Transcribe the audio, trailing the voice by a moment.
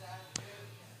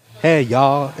Hey,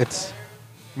 y'all. It's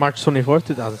March 24th,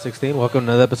 2016. Welcome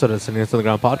to another episode of the Sitting to the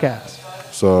Ground podcast.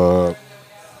 So,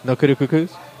 No kudu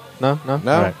cuckoos? No? All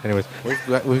right. Anyways.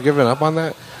 we've given up on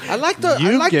that.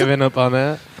 You've given up on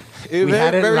that. It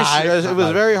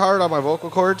was very hard on my vocal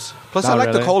cords. Plus, I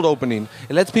like the cold opening.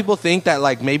 It lets people think that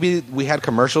like maybe we had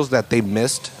commercials that they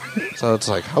missed. So it's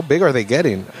like, how big are they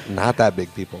getting? Not that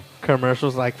big, people.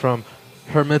 Commercials like from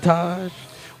Hermitage.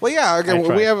 Well, yeah. Again,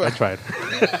 I tried.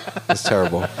 It's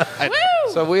terrible.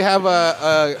 So we have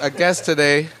a guest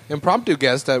today, impromptu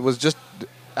guest that was just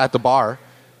at the bar.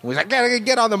 He's like,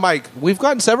 get on the mic. We've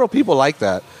gotten several people like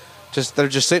that. They're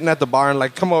just sitting at the bar and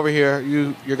like, come over here.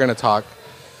 You're going to talk.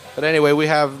 But anyway, we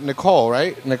have Nicole,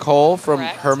 right? Nicole from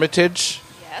Correct. Hermitage.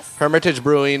 Yes. Hermitage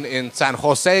Brewing in San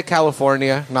Jose,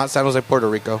 California. Not San Jose, Puerto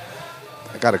Rico.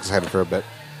 I got excited for a bit.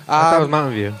 I thought it was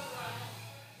Mountain View.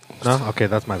 No? Okay,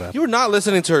 that's my bad. You were not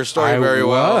listening to her story very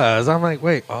well. I was. I'm like,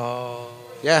 wait. Oh.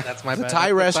 Yeah. That's my the bad.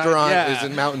 Thai restaurant is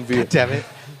in Mountain View. Damn it.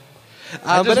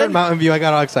 I just heard Mountain View. I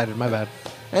got all excited. My bad.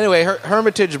 Anyway,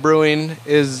 Hermitage Brewing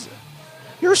is...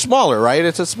 You're smaller, right?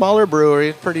 It's a smaller brewery.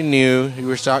 It's pretty new. You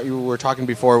were talking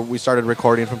before we started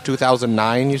recording from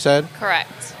 2009, you said?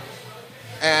 Correct.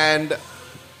 And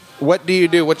what do you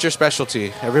do? What's your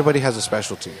specialty? Everybody has a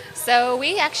specialty. So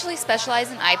we actually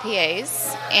specialize in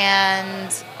IPAs, and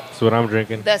That's what I'm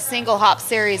drinking. the single hop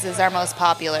series is our most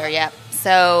popular, yep.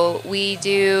 So we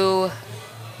do...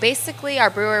 Basically, our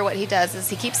brewer, what he does is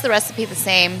he keeps the recipe the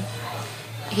same.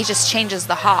 He just changes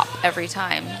the hop every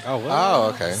time. Oh, wow. Oh,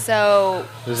 okay. So...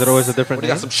 Is it always a different You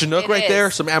name? got some Chinook It right is. there,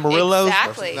 some Amarillos.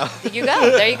 Exactly. No. There you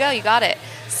go. There you go. You got it.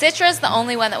 Citra is the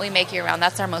only one that we make year round.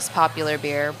 That's our most popular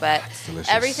beer. But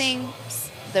delicious. everything,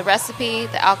 the recipe,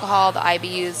 the alcohol, the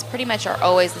IBUs, pretty much are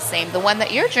always the same. The one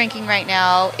that you're drinking right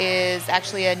now is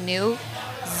actually a New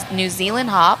Zealand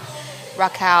hop,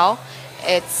 Rakau.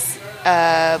 It's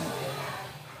a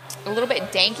little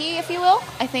bit danky, if you will.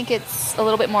 I think it's a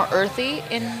little bit more earthy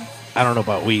in I don't know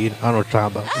about weed. I don't know what you're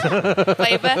talking about.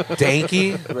 flavor.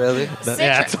 Danky? Really? Citra.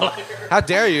 that's all How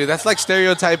dare you? That's like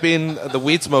stereotyping the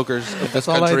weed smokers of this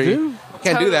all I country. do. You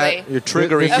can't do that. Totally. You're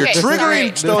triggering. Okay, You're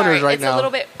triggering sorry. stoners right it's now. a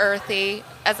little bit earthy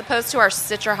as opposed to our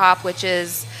Citra hop, which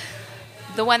is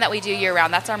the one that we do year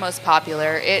round. That's our most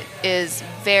popular. It is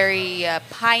very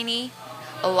piney,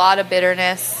 a lot of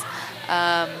bitterness.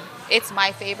 It's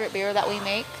my favorite beer that we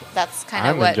make. That's kind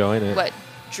I'm of enjoying it. what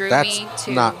drew That's me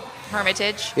to not-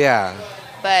 Hermitage. Yeah.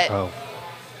 But Oh.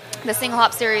 the single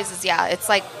hop series is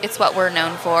it's what we're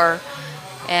known for,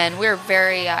 and we're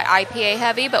very IPA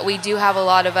heavy, but we do have a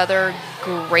lot of other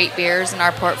great beers in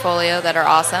our portfolio that are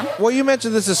awesome. Well, you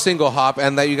mentioned this is single hop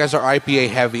and that you guys are IPA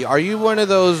heavy. Are you one of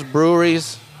those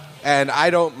breweries? And I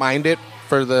don't mind it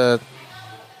for the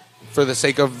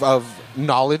sake of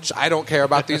knowledge. I don't care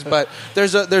about these, but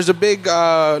there's a big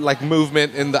like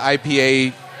movement in the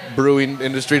IPA brewing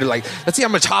industry to like, let's see how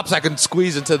much hops I can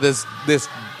squeeze into this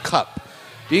cup.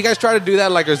 Do you guys try to do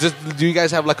that? Like, do you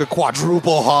guys have like a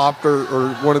quadruple hop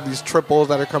or one of these triples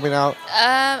that are coming out?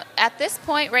 At this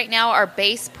point right now, our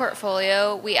base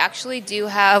portfolio, we actually do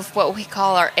have what we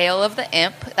call our Ale of the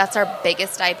Imp. That's our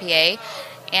biggest IPA,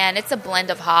 and it's a blend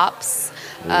of hops.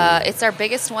 It's our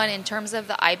biggest one in terms of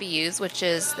the IBUs, which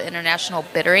is the International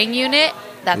Bittering Unit.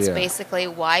 That's Yeah. basically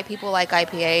why people like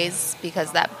IPAs,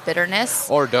 because that bitterness.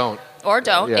 Or don't. Or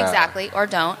don't, Yeah. exactly, or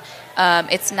don't.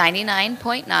 It's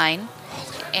 99.9.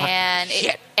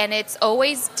 And it's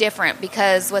always different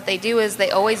because what they do is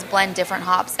they always blend different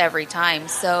hops every time.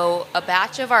 So a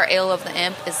batch of our Ale of the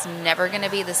Imp is never going to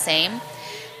be the same.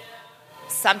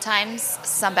 Sometimes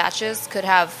some batches could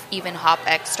have even hop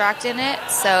extract in it.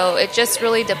 So it just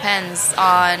really depends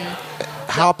on...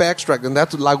 Hop extract, and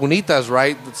that's Lagunitas,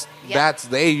 right? Yeah.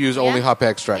 They use only Yeah. hop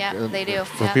extract. Yeah, they do.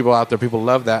 For Yeah. people out there, people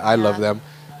love that. I love them.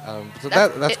 So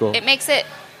that's cool. It makes it...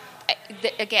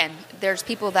 Again, there's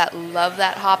people that love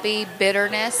that hoppy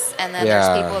bitterness, and then Yeah.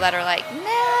 there's people that are like, nah,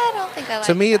 I don't think I like it.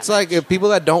 To me, that it's like much." if people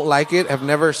that don't like it have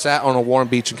never sat on a warm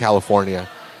beach in California.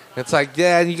 It's like,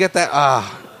 yeah, you get that,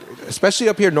 especially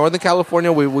up here in Northern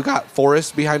California, we got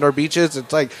forests behind our beaches.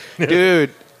 It's like,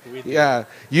 dude, yeah,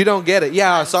 you don't get it.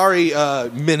 Yeah, sorry,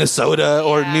 Minnesota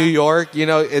or Yeah. New York, you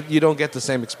don't get the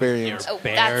same experience. Oh,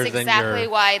 bears that's and exactly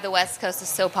your- why the West Coast is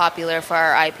so popular for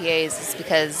our IPAs, is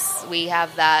because we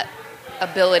have that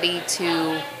ability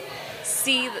to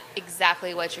see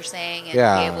exactly what you're saying and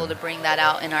Yeah. be able to bring that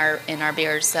out in our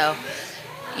beers. So,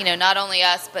 not only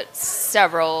us, but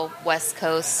several West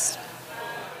Coast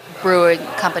brewing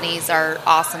companies are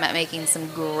awesome at making some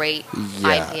great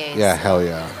IPAs. Yeah, hell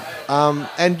yeah.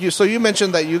 And you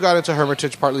mentioned that you got into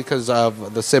Hermitage partly because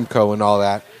of the Simcoe and all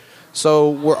that. So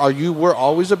were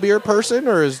always a beer person,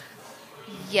 or is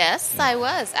Yes, I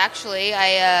was actually.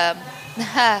 I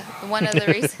one of the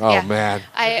reasons. Oh man,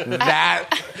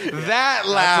 that laugh. That's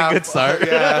a good start.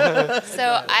 Yeah. So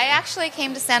I actually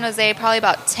came to San Jose probably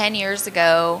about 10 years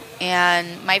ago,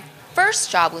 and my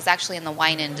first job was actually in the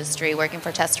wine industry, working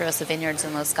for Testarossa Vineyards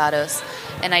in Los Gatos.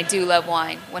 And I do love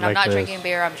wine. When I'm not drinking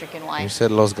beer, I'm drinking wine. You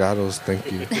said Los Gatos,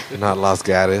 thank you, not Los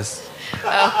Gatos.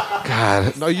 Oh.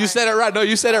 God, no, you said it right. No,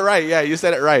 you said it right. Yeah, you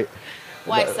said it right.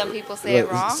 Why? Some people say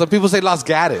it wrong? Some people say Los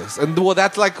Gatos. And, well,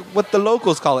 that's like what the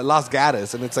locals call it, Los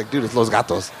Gatos. And it's like, dude, it's Los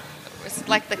Gatos. It's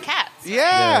like the cats. Right?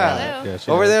 Yeah.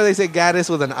 Hello. Over there, they say Gatos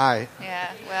with an I.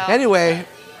 Yeah, well. Anyway,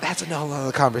 that's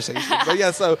another conversation. But yeah,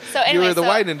 so anyway, you were in the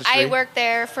wine industry. I worked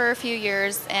there for a few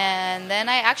years, and then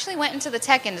I actually went into the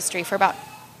tech industry for about...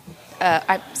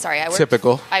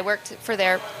 Typical. I worked for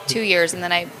there 2 years, and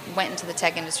then I went into the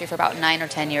tech industry for about 9 or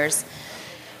 10 years.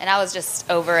 And I was just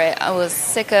over it. I was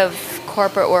sick of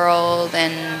corporate world,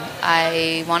 and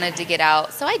I wanted to get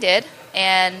out. So I did.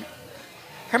 And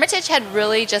Hermitage had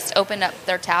really just opened up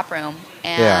their tap room.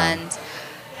 And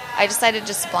I decided to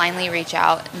just blindly reach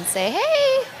out and say,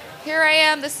 hey, here I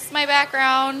am. This is my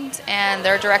background. And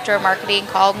their director of marketing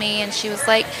called me, and she was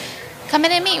like, come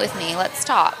in and meet with me. Let's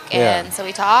talk. And so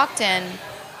we talked, and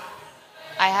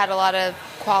I had a lot of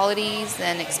qualities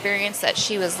and experience that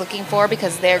she was looking for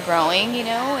because they're growing,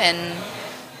 and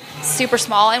super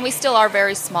small, and we still are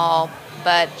very small,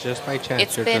 but just by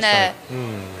chance,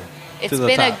 it's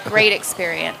been a great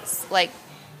experience. Like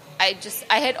I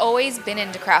had always been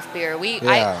into craft beer. We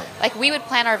would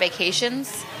plan our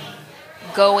vacations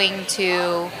going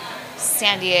to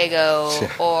San Diego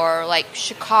or like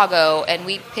Chicago, and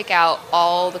we'd pick out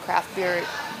all the craft beer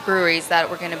breweries that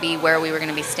were going to be where we were going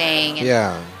to be staying,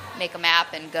 and make a map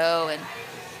and go. And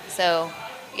so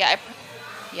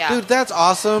dude, that's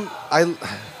awesome.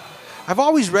 I've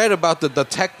always read about the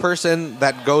tech person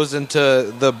that goes into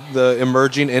the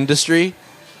emerging industry,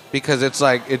 because it's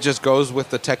like it just goes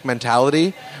with the tech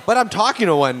mentality. But I'm talking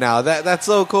to one now. That's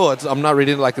so cool. I'm not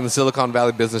reading like in the Silicon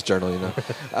Valley Business Journal,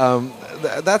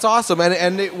 that's awesome,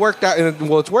 and it worked out. And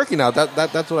well, it's working out.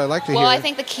 That's what I like to hear. Well, I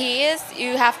think the key is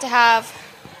you have to have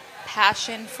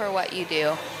passion for what you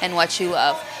do and what you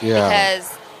love. Yeah.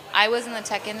 Because I was in the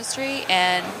tech industry,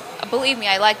 and believe me,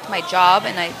 I liked my job,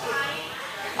 and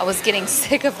I was getting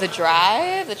sick of the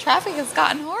drive. The traffic has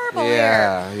gotten horrible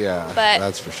here. Yeah, but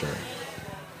that's for sure.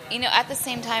 At the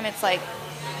same time, it's like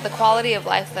the quality of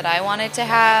life that I wanted to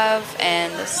have,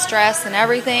 and the stress and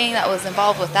everything that was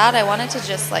involved with that, I wanted to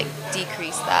just like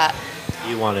decrease that.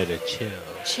 You wanted to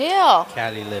chill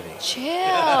Cali living.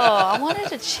 I wanted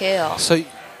to chill. So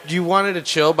you wanted to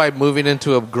chill by moving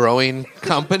into a growing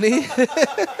company?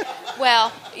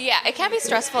 Well, yeah, it can be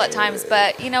stressful at times,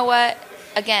 but you know what?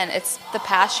 Again, it's the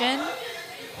passion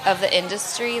of the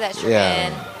industry that you're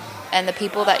in and the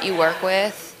people that you work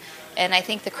with. And I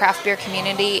think the craft beer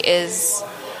community is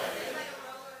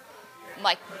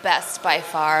like best by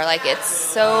far. Like, it's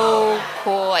so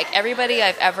cool. Like, everybody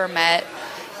I've ever met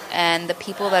and the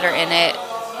people that are in it,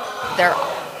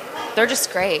 they're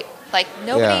just great. Like,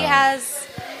 nobody has...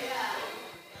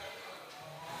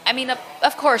 I mean,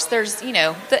 of course, there's,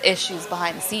 the issues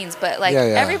behind the scenes, but, like,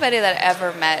 everybody that I've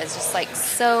ever met is just, like,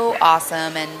 so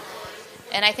awesome.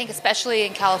 And I think especially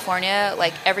in California,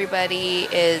 like, everybody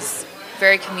is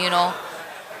very communal.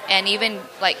 And even,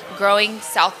 like, growing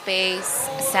South Bay,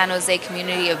 San Jose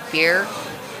community of beer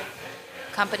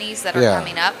companies that are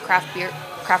coming up,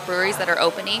 craft breweries that are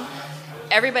opening,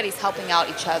 everybody's helping out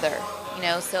each other,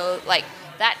 So, like,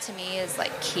 that to me is,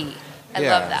 like, key. I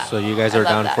love that. So you guys are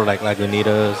down for like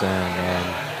Lagunitas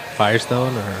and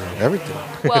Firestone or everything?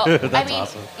 Well, That's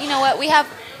awesome. You know what? We have,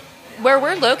 where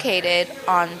we're located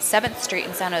on 7th Street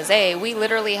in San Jose, we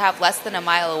literally have less than a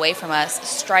mile away from us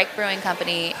Strike Brewing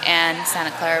Company and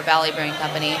Santa Clara Valley Brewing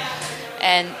Company.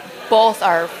 And both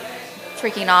are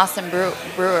freaking awesome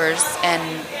brewers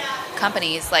and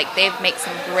companies. Like, they make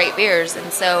some great beers.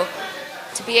 And so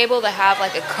to be able to have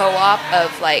like a co-op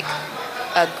of like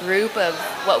a group of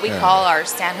what we call our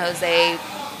San Jose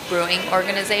Brewing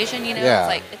Organization, it's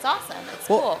like, it's awesome. It's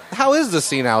cool. How is the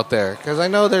scene out there? Because I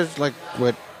know there's like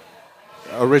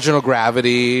Original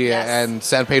Gravity and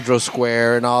San Pedro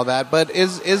Square and all that, but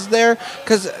is there?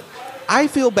 Because I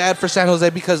feel bad for San Jose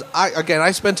because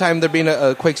I spend time there being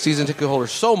a Quake season ticket holder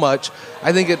so much.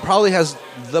 I think it probably has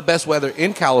the best weather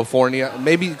in California,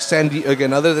 maybe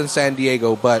other than San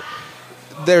Diego, but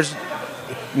there's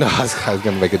No, I was going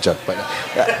to make a joke,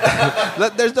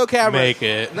 but there's no camera. Make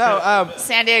it. No,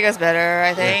 San Diego's better,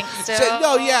 I think. Still.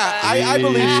 no, yeah, I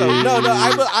believe so. No,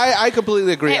 I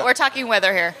completely agree. Hey, we're talking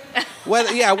weather here. Weather,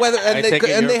 and I take it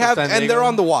and you're they from have San and they're Diego?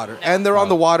 on the water, and they're on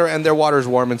the water, and their water's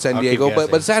warm in San I'll keep Diego. But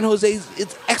guessing. San Jose,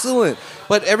 it's excellent.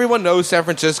 But everyone knows San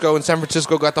Francisco, and San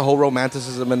Francisco got the whole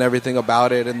romanticism and everything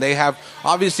about it. And they have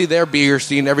obviously their beer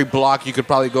scene. Every block you could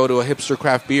probably go to a hipster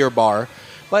craft beer bar.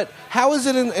 But how is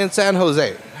it in San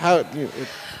Jose? I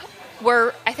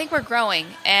think we're growing,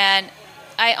 and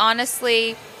I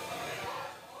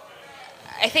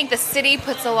think the city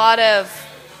puts a lot of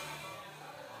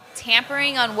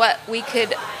tampering on what we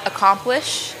could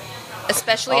accomplish,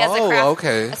 especially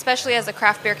as a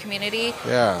craft beer community.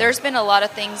 Yeah. There's been a lot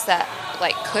of things that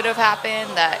like could have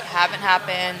happened that haven't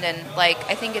happened, and like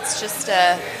I think it's just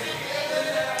I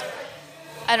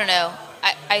don't know.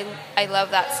 I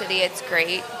love that city. It's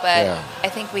great, but I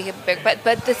think we could. But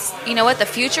this, you know what? The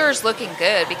future is looking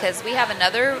good because we have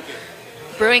another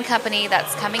brewing company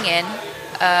that's coming in,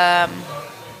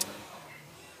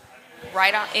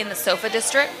 right in the Sofa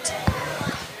district.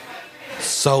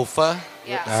 Sofa.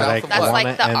 Yeah, Like that's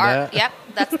like the and art. that? Yep,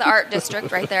 that's the art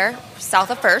district right there,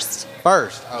 south of First.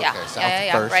 First. Okay, Yeah, South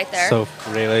yeah, First. right there. So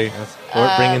really,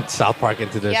 we're bringing South Park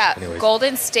into this. Yeah, Anyways.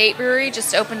 Golden State Brewery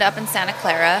just opened up in Santa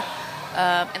Clara.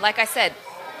 And like I said,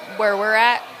 where we're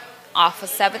at, off of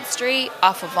 7th Street,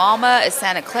 off of Alma is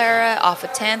Santa Clara, off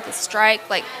of 10th is Strike.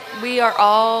 Like, we are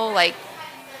all, like,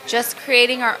 just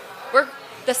creating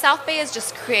the South Bay is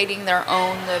just creating their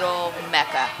own little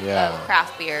mecca of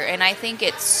craft beer. And I think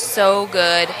it's so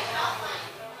good.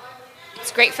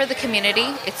 It's great for the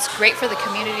community. It's great for the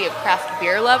community of craft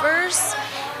beer lovers.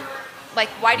 Like,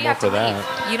 why do you have to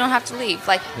leave? You don't have to leave.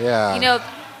 Like, you know,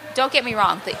 don't get me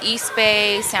wrong. The East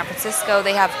Bay, San Francisco,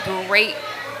 they have great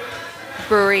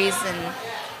breweries,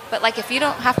 but like if you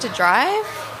don't have to drive,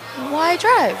 why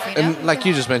drive? You know? And like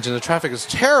you just mentioned, the traffic is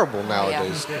terrible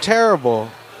nowadays. Terrible.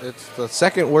 It's the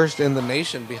second worst in the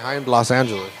nation behind Los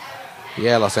Angeles.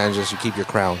 Yeah, Los Angeles, you keep your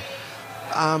crown.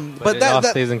 But it all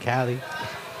stays in Cali.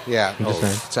 Yeah,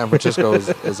 saying. San Francisco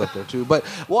is up there too. But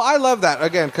I love that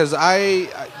again because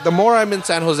the more I'm in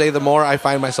San Jose, the more I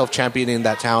find myself championing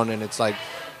that town, and it's like,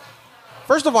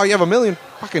 first of all, you have 1 million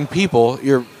fucking people.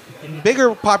 You're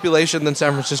bigger population than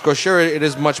San Francisco. Sure, it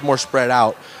is much more spread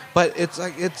out, but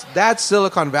that's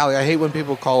Silicon Valley. I hate when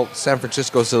people call San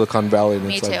Francisco Silicon Valley, and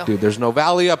it's like, dude, there's no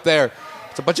valley up there.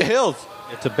 It's a bunch of hills.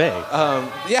 It's a bay.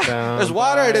 There's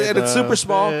water, and it's super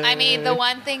small. I mean, the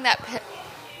one thing that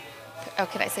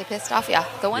can I say pissed off? Yeah,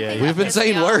 the one thing we've been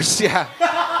saying worse. Yeah,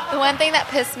 the one thing that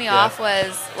pissed me off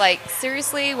was like,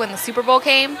 seriously, when the Super Bowl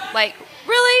came, like,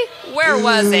 really, where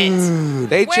was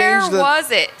it? Where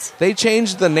was it? They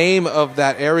changed the name of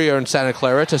that area in Santa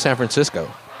Clara to San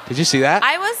Francisco. Did you see that?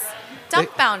 I was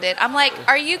dumbfounded. I'm like,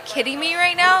 are you kidding me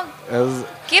right now?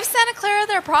 Give Santa Clara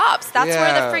their props. That's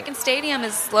where the freaking stadium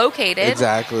is located.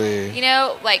 Exactly. You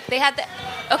know, like they had the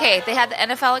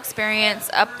NFL experience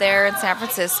up there in San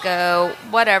Francisco.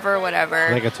 Whatever.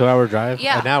 Like a 2-hour drive?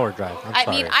 Yeah. An hour drive. I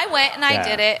mean, I went and I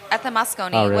did it at the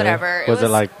Moscone. Oh, really? Whatever. Was it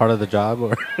like part of the job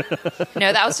or?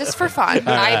 No, that was just for fun.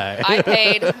 I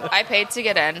paid to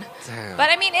get in. Damn. But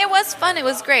I mean, it was fun. It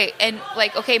was great. And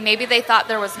like, okay, maybe they thought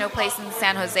there was no place in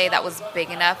San Jose that was big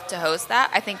enough to host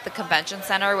that. I think the convention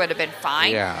center would have been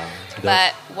fine. Yeah.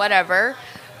 But whatever.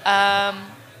 I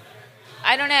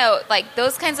don't know. Like,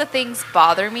 those kinds of things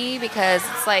bother me because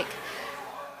it's like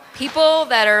people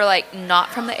that are like not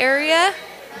from the area,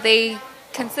 they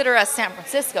consider us San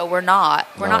Francisco. We're not.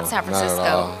 We're not San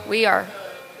Francisco.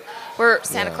 We're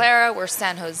Santa Clara. We're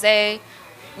San Jose.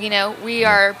 You know, we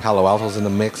are. Palo Alto's in the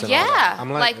mix. And all that.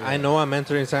 I'm like, I know I'm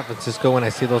entering San Francisco when I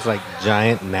see those like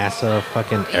giant NASA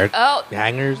fucking air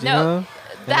hangars. You know?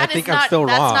 And I think I'm still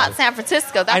wrong. That's not San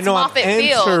Francisco. That's Moffett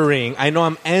Field. I know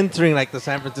I'm entering like the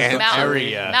San Francisco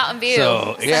area. Mountain View.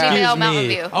 So, Sunnyvale, Mountain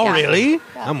View. Oh, really? Yeah.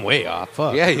 I'm way off.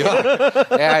 Fuck. Yeah, you are.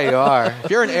 Yeah, you are.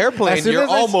 If you're an airplane, you're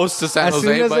almost to San Jose.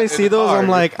 As soon as I see those, I'm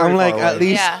like at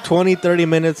least 20, 30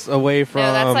 minutes away from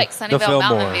that's like the Sunnyvale,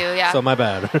 Fillmore. Mountain View, yeah. So my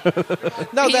bad.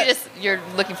 No, you're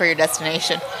looking for your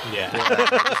destination. Yeah.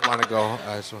 I just want to go.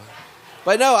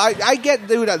 But no, I get,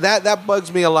 dude, that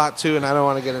bugs me a lot too, and I don't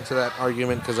want to get into that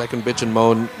argument because I can bitch and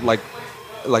moan like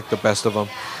the best of them.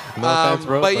 No offense,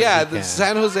 bro, but yeah, the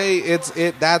San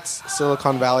Jose, that's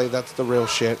Silicon Valley. That's the real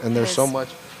shit, and there's so much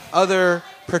other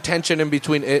pretension in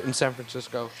between it and San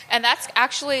Francisco. And that's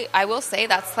actually, I will say,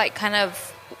 that's like kind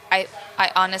of, I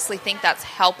honestly think that's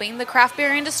helping the craft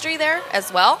beer industry there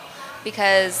as well,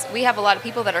 because we have a lot of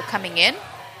people that are coming in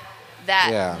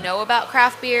that know about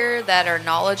craft beer, that are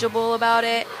knowledgeable about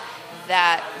it,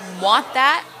 that want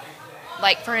that.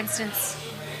 Like, for instance,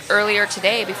 earlier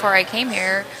today, before I came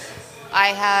here, I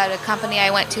had a company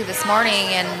I went to this morning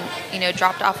and,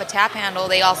 dropped off a tap handle.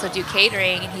 They also do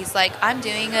catering. And he's like, I'm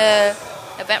doing a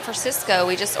event for Cisco.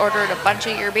 We just ordered a bunch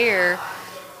of your beer.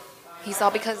 He's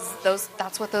all because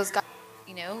that's what those guys,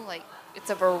 like, it's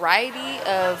a variety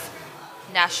of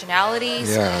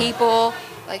nationalities, people.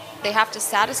 Like, they have to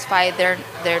satisfy their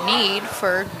need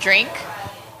for drink.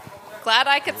 Glad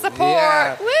I could support.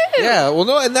 Yeah. Woo! Yeah. Well,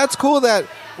 no, and that's cool that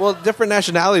different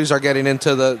nationalities are getting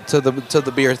into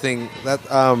the beer thing. That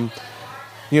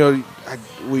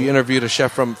we interviewed a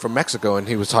chef from Mexico, and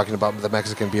he was talking about the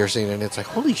Mexican beer scene, and it's like,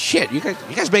 holy shit, you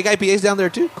guys make IPAs down there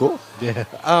too? Cool. Yeah.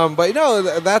 But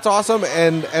that's awesome,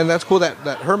 and that's cool that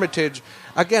Hermitage.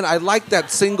 Again, I like that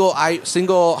single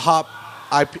hop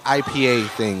IPA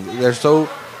thing.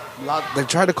 They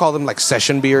try to call them like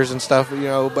session beers and stuff,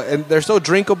 and they're so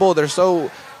drinkable, they're so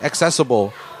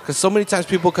accessible. Because so many times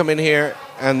people come in here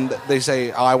and they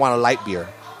say, "Oh, I want a light beer.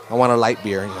 I want a light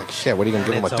beer." And you're like, "Shit, what are you gonna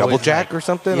give them? A Double Jack or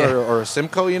something, or a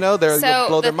Simcoe?" They'll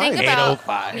blow their mind.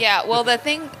 805. Yeah. Well,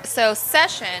 so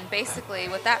session, basically,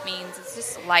 what that means is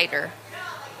just lighter.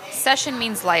 Session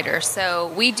means lighter. So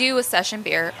we do a session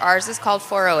beer. Ours is called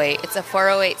 408. It's a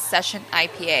 408 session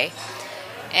IPA,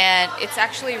 and it's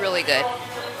actually really good.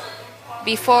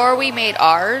 Before we made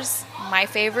ours, my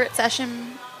favorite session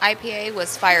IPA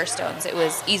was Firestone's. It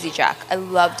was Easy Jack. I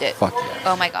loved it. Fuck yeah.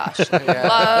 Oh my gosh.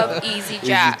 Love Easy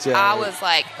Jack. Easy Jack. I was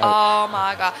like, oh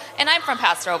my god. And I'm from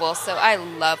Paso Robles, so I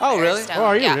love Firestone. Really? Oh,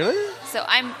 are you Yeah. really? So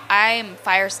I'm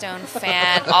Firestone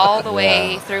fan all the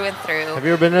way through and through. Have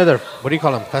you ever been to their, what do you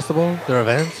call them, festival? Their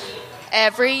events?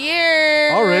 Every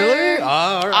year. Oh, really? Oh,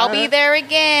 all right. I'll be there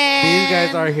again. These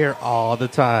guys are here all the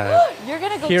time. You're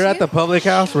going to go Here too? at the public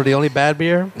house, we're the only bad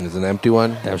beer. It's an empty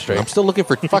one. Damn straight. I'm still looking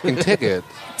for fucking tickets.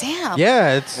 Damn.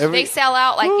 Yeah, it's... They sell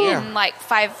out like in like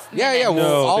 5 minutes. Yeah.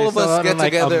 Well, all they of sell us out get in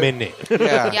like together. a minute.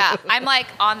 Yeah. Yeah, I'm like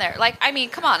on there. Like, I mean,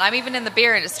 come on. I'm even in the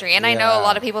beer industry, and I know a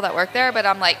lot of people that work there, but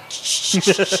I'm like,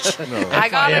 I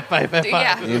got it.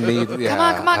 Yeah. You need. Yeah.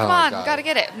 Come on. God. Gotta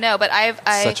get it. No, but I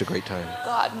Such a great time.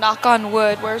 God, knock on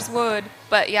wood. Where's wood?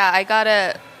 But yeah,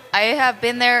 I have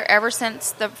been there ever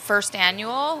since the first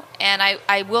annual, and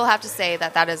I will have to say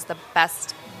that is the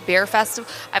best beer festival.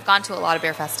 I've gone to a lot of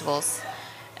beer festivals,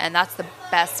 and that's the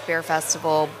best beer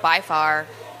festival by far.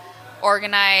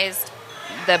 Organized,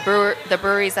 the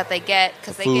breweries that they get,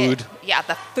 because they food. get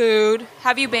the food.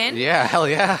 Have you been? Yeah, hell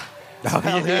yeah.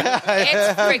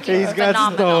 It's freaking He's got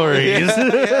phenomenal. stories.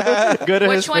 Go to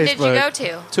Which his one did you Facebook.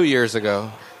 go to? 2 years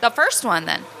ago. The first one,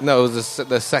 then. No, it was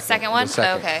the second. Second one? The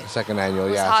second, Okay. the second annual,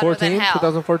 was yeah. hot. Hotter than 14? hell.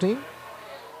 2014?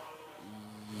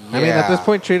 I mean, at this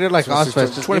point, treat it like Ozfest. Just give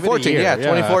it a 2014, year. yeah,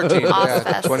 2014. Yeah,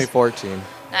 Ozfest. 2014.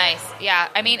 Nice. Yeah.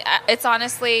 I mean, it's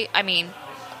honestly, I'm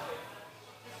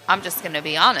just going to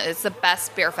be honest. It's the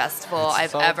best beer festival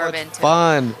I've ever been to.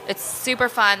 Fun. It's super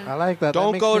fun. I like that.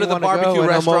 Don't That go makes to me the wanna go, barbecue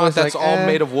and I'm restaurant always that's like, all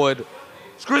made of wood.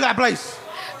 Screw that place.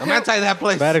 I'm anti that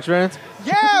place. Bad experience?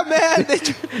 Yeah, man.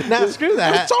 Nah, screw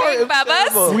that. Big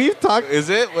Bubba's? We've talked... Is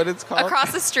it what it's called?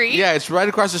 Across the street. Yeah, it's right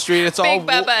across the street. It's all Big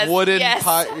Bubba's. wooden Yes.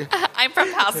 pie. I'm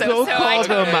from Paso, Don't so I call them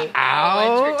totally know what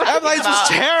out. you're That talking place was about.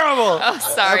 terrible. Oh,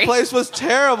 sorry. That place was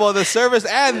terrible. The service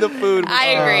and the food. I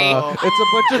agree. It's a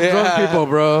bunch of drunk people,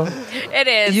 bro. It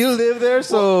is. You live there,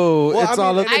 so Well, it's I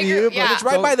all mean, up I to agree- you. yeah. But It's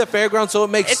right by the fairground, so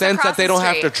it makes It's sense across that they the don't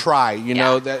have to street. try. You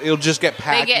know, that it'll just get they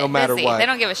packed get no matter busy. what. They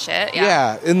don't give a shit.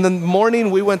 Yeah. In the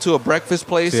morning, we went to a breakfast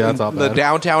place See, in that's all the bad.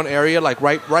 downtown area, like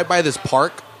right by this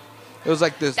park. It was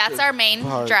like this. That's our main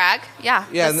park. drag. Yeah.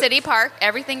 Yeah, The and city park,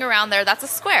 everything around there, that's a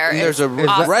square. And there's a It's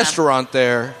awesome. restaurant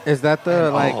there. Is that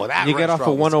the, like, that you get off of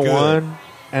restaurant was 101,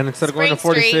 and instead of going to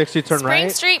Spring 46, Street. you turn Spring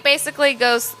right? Street basically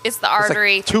goes, it's the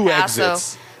artery to two Paso.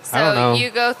 exits. So I don't know. you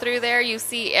go through there, you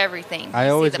see everything. I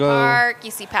you always see the go- park,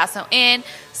 you see Paso Inn.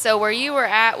 So where you were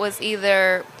at was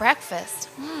either breakfast.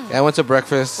 Yeah, I went to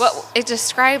breakfast. What it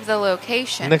described the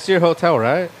location. Next to your hotel,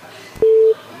 right?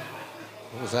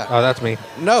 What was that? Oh, that's me.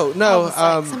 No. I was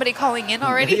like, somebody calling in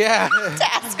already? Yeah.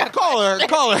 To ask a Call her.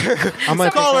 I'm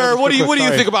gonna Call her. What do you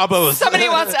think about Bubba's? Somebody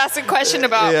wants to ask a question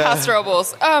about Paso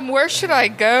Robles. Where should I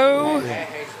go?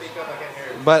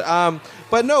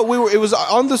 But no, it was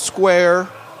on the square,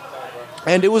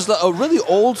 and it was a really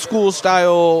old school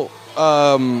style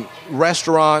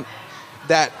restaurant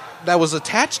that was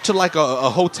attached to like a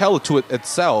hotel to it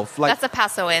itself. Like That's a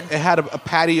Paso Inn. it had a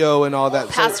patio and all that.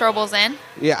 Paso Robles Inn?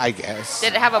 Yeah, I guess.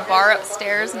 Did it have a bar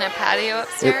upstairs and a patio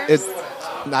upstairs? It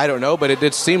I don't know, but it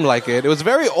did seem like it. It was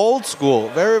very old school,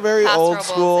 very Paso old Robles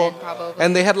school. Inn, probably.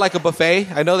 And they had like a buffet.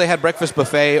 I know they had breakfast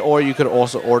buffet, or you could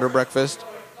also order breakfast.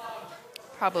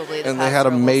 probably the and they had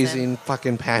Paso amazing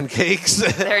fucking pancakes.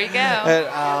 There you go.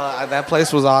 And, that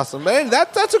place was awesome. Man,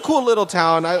 that's a cool little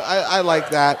town. I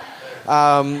like that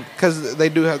because they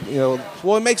do have,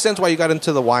 well, it makes sense why you got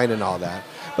into the wine and all that.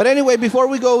 But anyway, before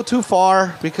we go too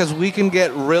far, because we can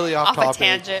get really off topic. A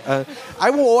tangent. I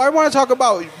want to talk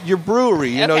about your brewery.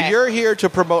 You know, Okay. you're here to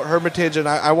promote Hermitage, and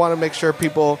I want to make sure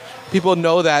people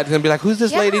know that and be like, who's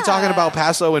this lady talking about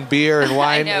Paso and beer and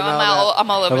wine? I know. And all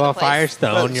I'm all over the About place.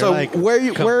 Firestone, So you're like where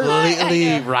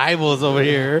completely rivals over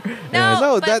here.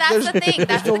 No, but that's the thing.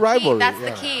 That's no the rivalry, key. That's yeah.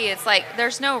 the key. It's like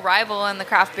there's no rival in the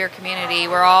craft beer community.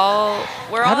 We're all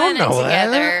don't in it know that.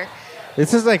 together.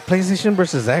 This is like PlayStation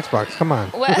versus Xbox. Come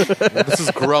on. This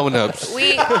is grown-ups.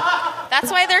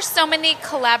 That's why there's so many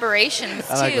collaborations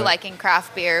too, like in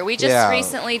craft beer. We just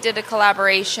recently did a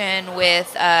collaboration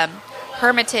with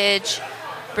Hermitage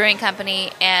Brewing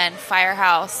Company and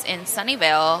Firehouse in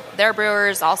Sunnyvale. Their brewer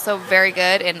is also very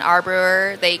good, and our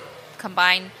brewer, they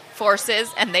combine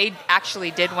forces, and they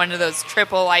actually did one of those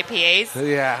triple IPAs.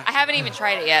 Yeah. I haven't even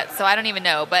tried it yet, so I don't even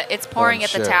know, but it's pouring at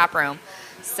the tap room.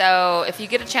 So if you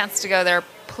get a chance to go there,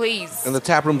 please. And the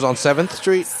tap room's on 7th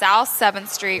Street? South 7th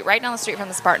Street, right down the street from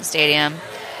the Spartan Stadium.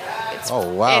 Oh,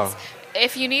 wow.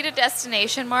 If you need a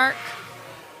destination, Mark,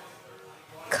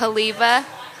 Kaliva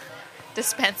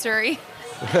Dispensary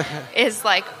is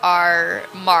like our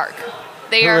mark.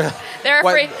 They're a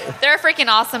freaking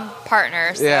awesome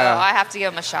partner, so I have to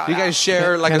give them a shout out. You guys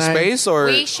share like a space, or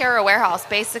we share a warehouse,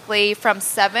 basically from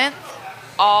 7th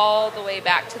all the way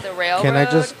back to the railroad. Can I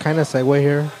just kind of segue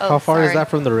here? Oh, How far is sorry. that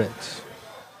from the Ritz?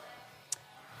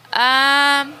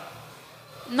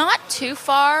 Not too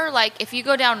far. Like if you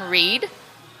go down Reed,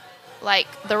 like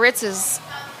the Ritz is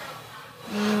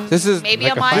this is maybe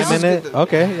Like a mile. 5 minute?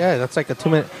 Okay, yeah, that's like a 2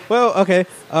 minute. Well, okay.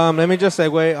 Let me just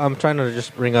segue. I'm trying to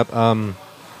just bring up. Well,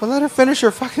 let her finish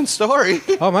her fucking story.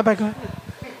 Oh, my bad. Go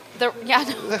ahead.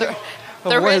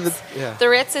 The Ritz. The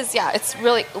Ritz is it's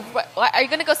really. Are you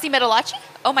going to go see Metalachi?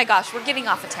 Oh my gosh, we're getting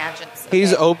off a tangent. Okay.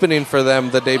 He's opening for them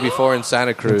the day before in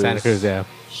Santa Cruz. Santa Cruz, yeah.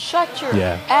 Shut your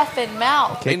effing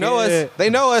mouth. They know us.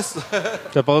 They know us.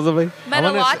 Supposedly.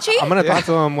 Metalachi? I'm gonna talk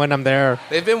to them when I'm there.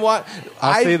 They've been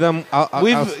I'll see them.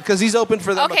 Because he's opened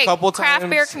for them a couple times. Craft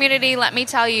beer community, let me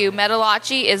tell you,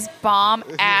 Metalachi is bomb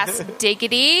ass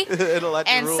diggity.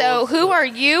 And so, who are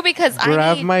you? Because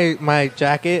grab I need my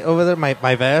jacket over there,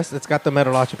 my vest. It's got the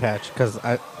Metalachi patch because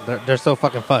they're so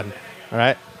fucking fun. All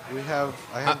right.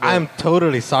 I'm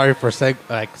totally sorry for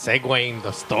segueing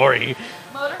the story.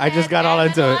 Motorhead I just got all and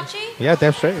into Metalachi? it. Yeah,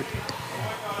 damn straight.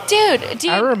 Dude.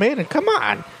 Iron Maiden, come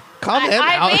on. Calm down.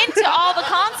 I've been to all the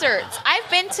concerts. I've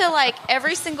been to like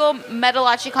every single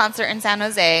Metalachi concert in San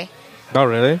Jose. Oh,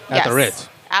 really? At Yes. the Ritz.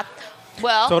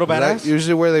 Total Is that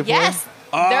usually where they play? Yes.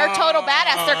 They're total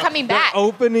badass. They're coming back. They're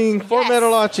opening for Yes.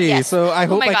 Metalachi, Yes. so I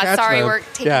hope I catch sorry, them. we're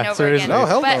taking over seriously. again. No,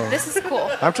 hell but no. this is cool.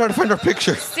 I'm trying to find our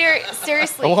picture.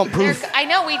 Seriously. I want proof. I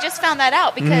know, we just found that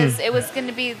out because it was going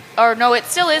to be, or no, it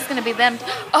still is going to be them.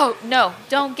 Oh, no,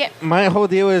 don't get... My whole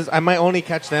deal is I might only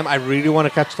catch them. I really want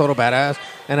to catch Total Badass,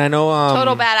 and I know...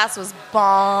 Total Badass was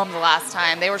bomb the last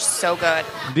time. They were so good.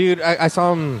 Dude, I saw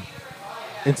them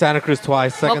in Santa Cruz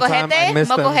twice. Second time, I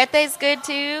missed them. Mocojete's good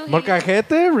too.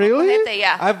 Molcajete, really? Molcajete,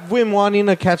 yeah. I've been wanting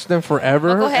to catch them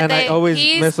forever, Molcajete, and I always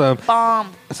miss them.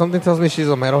 Bomb. Something tells me she's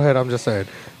a metalhead. I'm just saying.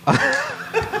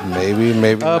 Maybe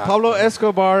not. Pablo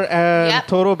Escobar and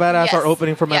Total Badass are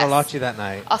opening for Yes. Metalachi that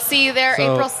night. I'll see you there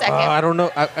April 2nd. I don't know.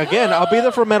 Again, I'll be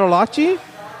there for Metalachi,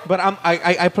 but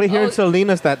I play here in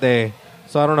Salinas that day,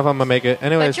 so I don't know if I'm gonna make it.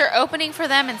 Anyways, But you're opening for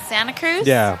them in Santa Cruz?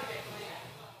 yeah.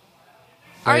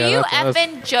 Are Yeah, you that's-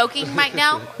 effing joking right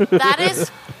now? That is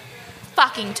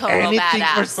fucking total Anything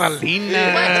for badass.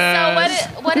 Salinas.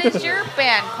 What is your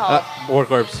band called? War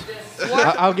Corpse.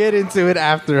 I'll get into it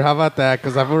after. How about that?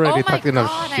 Because I've already talked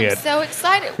enough shit. I'm so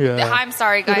excited. Yeah. I'm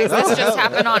sorry, guys. This just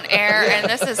happened on air, and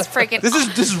this is freaking. This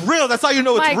is real. That's how you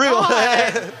know it's my real.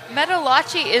 God.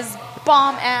 Metalachi is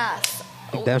bomb ass.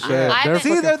 Damn straight. They're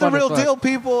See, they're the fucking real fun as deal, fuck.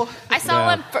 people. I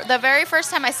saw him the very first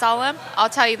time I saw him. I'll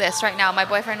tell you this right now. My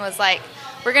boyfriend was like,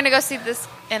 "We're gonna go see this,"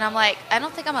 and I'm like, "I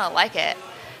don't think I'm gonna like it."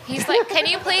 He's like, "Can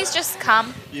you please just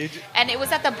come?" And it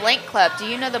was at the Blank Club. Do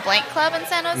you know the Blank Club in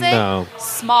San Jose? No.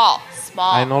 Small.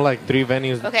 I know like 3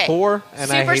 venues. Okay. 4, and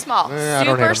I super hate, small. I don't hate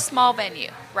Super 'em. small venue,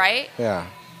 right? Yeah.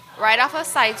 Right off of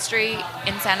Side Street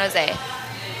in San Jose.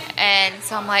 And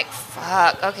so I'm like,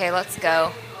 fuck, okay, let's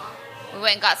go. We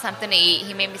went and got something to eat.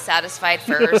 He made me satisfied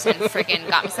first and freaking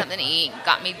got me something to eat.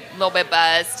 Got me a little bit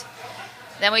buzzed.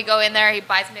 Then we go in there. He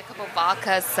buys me a couple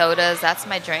vodkas, sodas. That's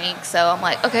my drink. So I'm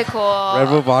like, okay, cool. Red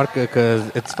Bull vodka because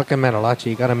it's fucking Metalachi.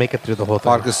 You got to make it through the whole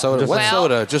thing. Vodka soda. What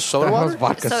soda? Just soda water?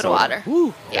 Vodka soda water.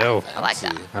 Woo. Yeah, Ew. I like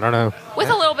that. I don't know. With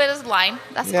a little bit of lime.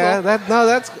 That's cool.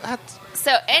 That's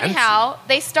So anyhow,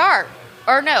 they start.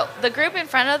 Or no, the group in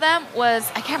front of them was,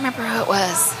 I can't remember who it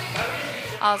was.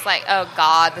 I was like, oh,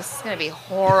 God, this is going to be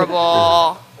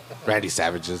horrible. Randy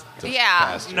Savage is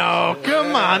Yeah. No,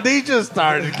 come on. They just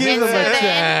started. Give And them a so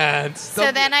chance.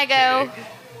 So then I go,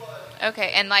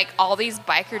 okay, and like all these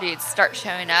biker dudes start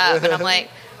showing up, and I'm like,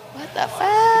 what the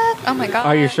fuck? Oh my God.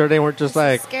 Are you sure they weren't just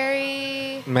like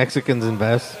scary? Mexicans in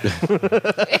vests?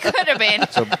 It could have been.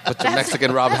 So bunch of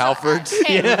Mexican Rob Halfords.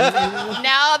 Hey,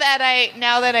 now that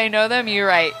I know them, you're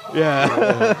right.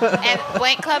 Yeah. And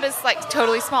Blank Club is like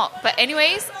totally small. But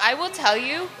anyways, I will tell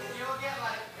you,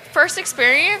 first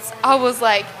experience, I was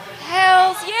like,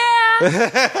 hells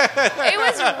yeah. It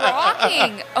was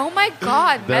rocking. Oh my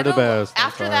God. They're the best.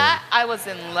 After that, I was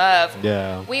in love.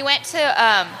 Yeah. We went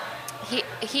to,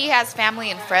 he has family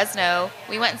in Fresno.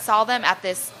 We went and saw them at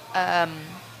this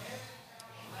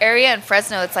area in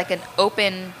Fresno. It's like an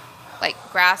open, like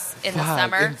grass in the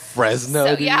summer. In Fresno,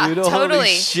 So, dude. yeah, Holy totally.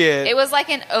 shit. It was like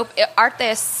an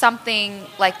Arthas something,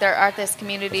 like their Arthas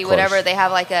community, Of course. whatever. They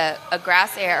have like a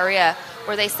grass area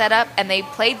where they set up and they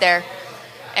played there.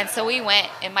 And so we went,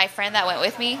 and my friend that went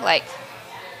with me, like,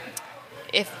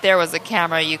 if there was a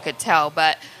camera, you could tell,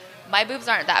 but my boobs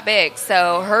aren't that big.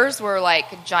 So hers were like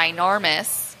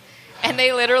ginormous. And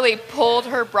they literally pulled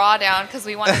her bra down because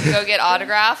we wanted to go get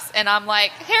autographs. And I'm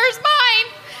like, here's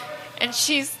mine. And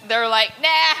they're like,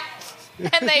 nah.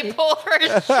 And they pulled her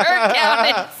shirt down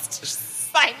and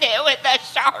signed it with a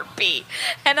Sharpie.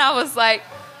 And I I was like,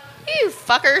 you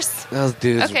fuckers. Those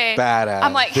dudes are badass.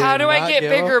 I'm like, how do I get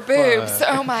bigger boobs?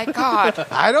 Oh my God.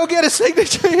 I don't get a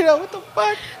signature, what the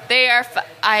fuck? They are,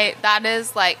 that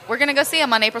is like, we're going to go see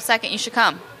them on April 2nd. You should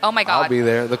come. Oh my God. I'll be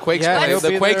there. The Quakes Yeah, play. he'll The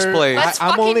be Quakes there. play. Let's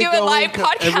I'm fucking only do a going live 'cause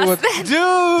podcast everyone- then.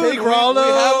 Dude, Take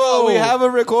Rollo. we have a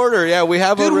recorder. Yeah, we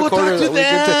have a Dude, we'll recorder. talk to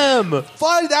that we them.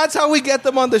 Fine, that's how we get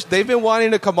them on this. They've been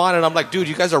wanting to come on, and I'm like, dude,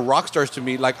 you guys are rock stars to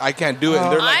me. Like, I can't do it. And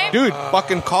they're like, dude,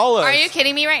 fucking call us. Are you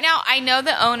kidding me right now? I know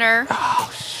the owner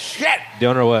Shit. The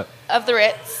owner what? of the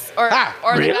Ritz or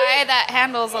really? the guy that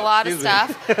handles a lot of Excuse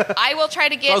me. stuff. I will try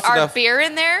to get Close our enough. beer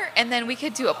in there, and then we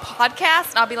could do a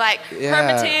podcast, and I'll be like, Yeah.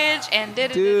 Hermitage and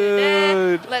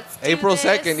Dude. let's do April this.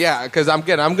 2nd, yeah, because I'm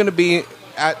gonna be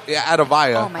at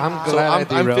Avaya. Oh my I'm God. So glad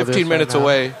I I'm derailed 15 this minutes right now.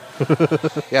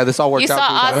 away. Yeah, this all worked You out.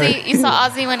 saw pretty Ozzy? You saw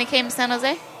Ozzy when he came to San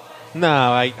Jose? No,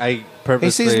 I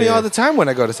purposely... He sees me all the time when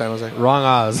I go to San Jose. Wrong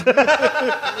Oz.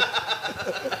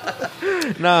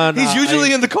 No, He's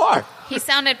usually in the car. He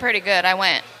sounded pretty good. I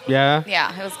went. Yeah?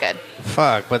 Yeah, it was good.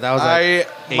 Fuck, but that was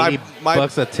like my 80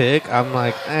 bucks a tick. I'm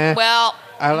like, eh. Well,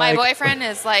 I my like- boyfriend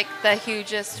is like the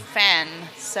hugest fan,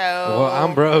 so Well,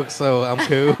 I'm broke, so I'm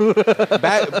cool.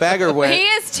 Bagger went. he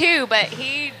is too, but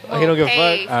he will He don't give a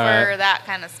pay fuck? All for right. that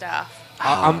kind of stuff.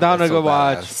 I'm down to that's go so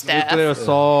watch badass. Stuff. Nuclear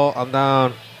Assault. I'm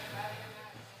down.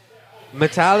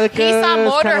 Metallica He saw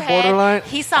is kind of borderline. Motorhead.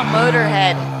 He saw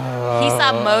Motorhead. He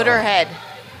saw Motorhead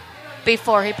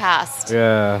before he passed.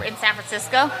 Yeah. In San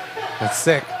Francisco, That's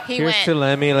sick. he Here's went. to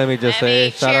Lemmy. Let me just say,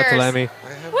 Lemmy, shout out to cheers. Lemmy.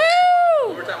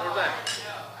 Woo!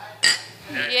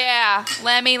 Yeah,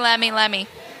 Lemmy.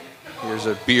 Here's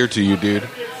a beer to you, dude.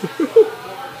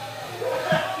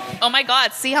 Oh my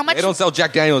God! See how much? They don't sell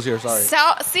Jack Daniels here. Sorry.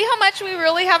 See how much we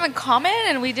really have in common,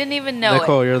 and we didn't even know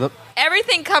Nicole, it. you're the.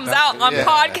 Everything comes out on Yeah.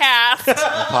 podcast.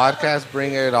 Podcast,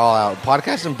 bring it all out.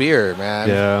 Podcast and beer, man.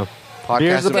 Yeah. Podcast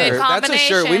Beer's and the beer. best. That's a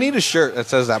shirt. We Combination. need a shirt that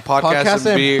says that. Podcast, Podcast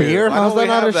and beer. Why How's don't we that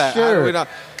not have a that? How do we shirt? not-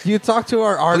 You talk to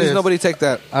our artist. Please, nobody take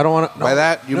that. I don't want to. By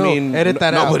that, you mean edit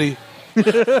that out. nobody.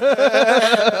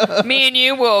 Me and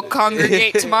you will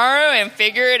congregate tomorrow and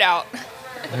figure it out.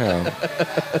 Yeah.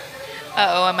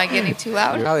 Uh-oh, am I getting too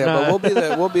loud? Hell yeah, but we'll be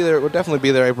there. We'll be there. We'll definitely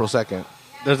be there April 2nd.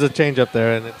 There's a change up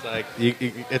there, and it's like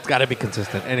it's got to be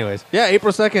consistent. Anyways, yeah,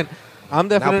 April 2nd. I'm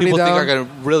Now definitely people down. think are gonna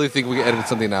really think we edited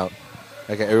something out.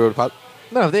 Okay, everyone pop.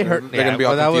 No, if they hurt. They're gonna be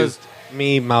all that was confused.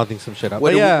 me mouthing some shit up. What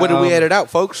But did, yeah, what did we edit out,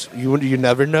 folks? You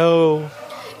never know.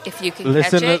 If you can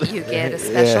Listen catch to- it, you get a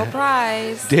special Yeah.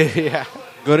 prize. Yeah.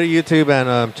 Go to YouTube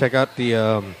and check out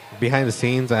the behind the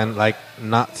scenes and like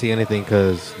not see anything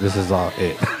because this is all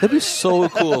it. It'd be so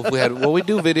cool if we had. Well, we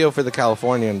do video for the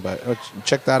Californian, but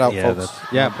check that out, yeah,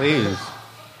 folks. please.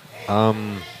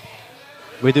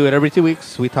 We do it every 2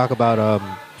 weeks. We talk about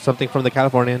something from the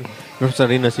Californian. If you're from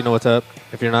Salinas, you know what's up.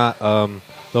 If you're not,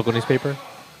 local newspaper.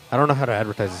 I don't know how to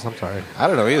advertise this. I'm sorry. I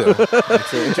don't know either.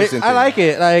 It's an interesting I thing. like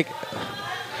it. Like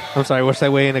I'm sorry, we're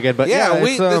segueing again, but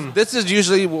this is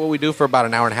usually what we do for about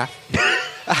an hour and a half.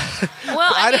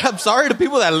 Well, I'm sorry to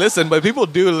people that listen, but people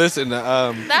do listen.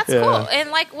 That's cool. And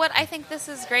like, what I think this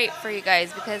is great for you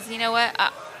guys because you know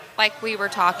what, like we were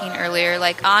talking earlier,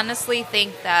 like honestly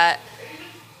think that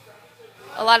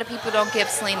a lot of people don't give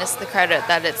Salinas the credit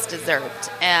that it's deserved.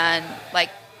 And like,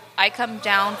 I come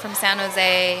down from San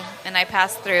Jose and I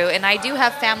pass through, and I do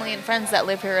have family and friends that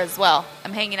live here as well.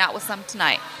 I'm hanging out with some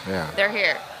tonight. Yeah, they're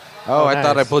here. Oh, I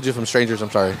thought I pulled you from strangers.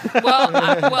 I'm sorry.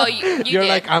 Well, you You're did.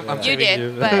 like, I'm you did,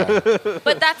 you.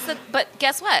 but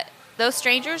guess what? Those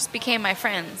strangers became my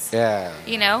friends. Yeah.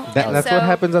 You know? That's what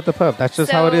happens at the pub. That's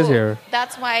just how it is here.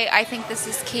 That's why I think this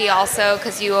is key also,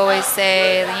 because you always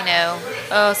say, you know,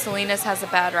 oh, Salinas has a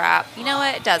bad rap. You know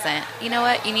what? It doesn't. You know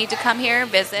what? You need to come here,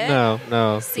 visit.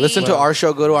 No. See. Listen to our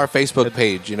show. Go to our Facebook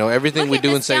page. You know, everything we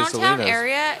do in St. Salinas. The downtown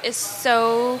area is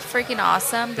so freaking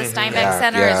awesome. The Steinbeck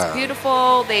Center is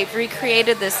beautiful. They've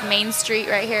recreated this main street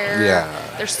right here.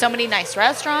 Yeah. There's so many nice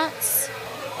restaurants.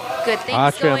 Good things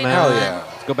Austria, going man. on. Hell yeah.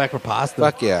 Let's go back for pasta.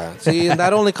 Fuck yeah. See, and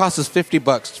that only cost us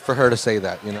 $50 for her to say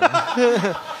that, you know.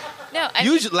 No,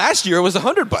 Usually, last year it was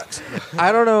 $100.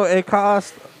 I don't know. It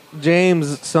cost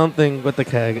James something with the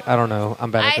keg. I don't know.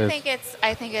 I'm bad at this.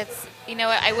 I think it's. You know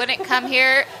what? I wouldn't come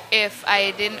here if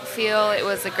I didn't feel it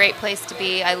was a great place to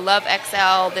be. I love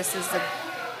XL.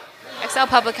 XL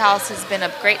Public House has been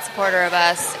a great supporter of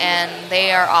us, and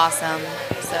they are awesome.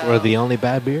 So We're the only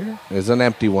bad beer? It's an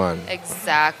empty one.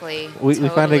 Exactly. We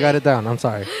finally got it down. I'm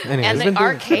sorry. Anyways, and the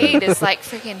arcade is like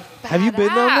freaking badass. Have you been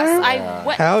down there? I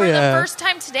went Hell for yeah. the first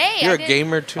time today. You're a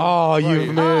gamer too. Oh,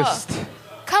 you've missed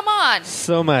Come on.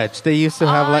 so much. They used to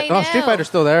have I know. Street Fighter's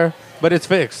still there, but it's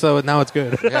fixed, so now it's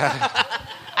good.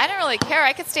 I don't really care.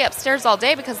 I could stay upstairs all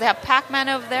day because they have Pac-Man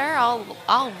over there.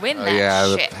 I'll win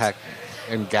that shit. The Pac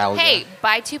and Galaga. Hey,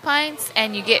 buy 2 pints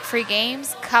and you get free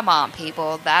games. Come on,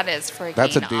 people. That is freaking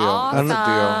That's a deal. awesome. That's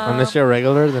a deal. Unless you're a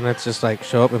regular, then it's just like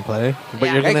show up and play. But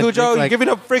Yeah. you're Hey, gonna Cujo, drink, you're giving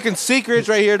up freaking secrets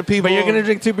right here to people. But you're gonna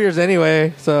drink 2 beers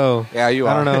anyway, so Yeah, you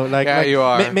I are. don't know. Yeah, you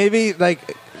are. Maybe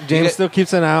like James still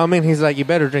keeps an eye on me, and he's like, "You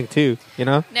better drink 2." You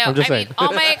know? No, I'm just I saying. mean,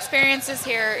 all my experiences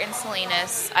here in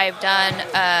Salinas, I've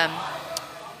done,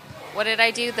 what did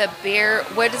I do? The beer,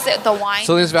 what is it? The wine?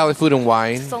 Salinas Valley Food and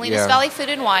Wine. Salinas Valley Food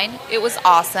and Wine. It was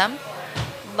awesome.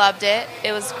 Loved it.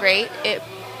 It was great. It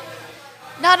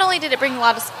not only did it bring a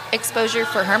lot of exposure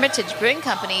for Hermitage Brewing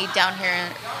Company down here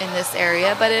in this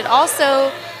area, but it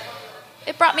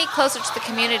brought me closer to the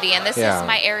community, and this is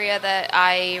my area that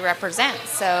I represent.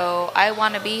 So I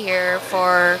want to be here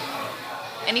for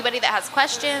anybody that has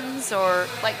questions, or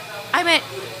like I met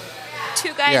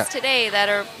 2 guys today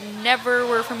that never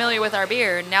were familiar with our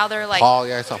beer, and now they're like, Paul,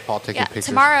 I saw Paul taking pictures.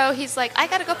 Tomorrow he's like, I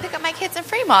got to go pick up my kids in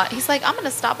Fremont. He's like, I'm going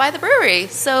to stop by the brewery.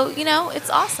 So, you know, it's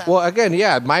awesome. Well, again,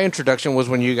 my introduction was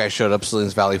when you guys showed up,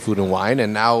 Salinas Valley Food and Wine,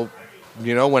 and now,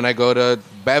 you know, when I go to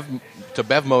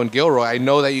Bevmo and Gilroy, I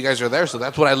know that you guys are there, so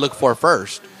that's what I look for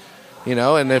first, you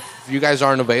know, and if you guys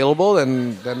aren't available,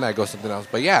 then I go something else.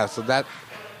 But yeah, so that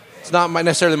it's not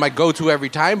necessarily my go-to every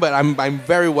time, but I'm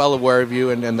very well aware of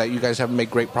you and that you guys have made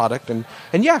great product, and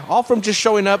yeah, all from just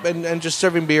showing up and just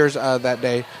serving beers that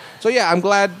day. So yeah, I'm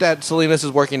glad that Salinas is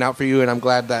working out for you, and I'm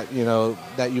glad that, you know,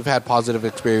 that you've had positive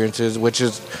experiences, which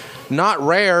is not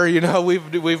rare. You know,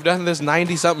 we've done this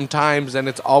 90-something times, and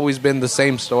it's always been the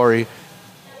same story.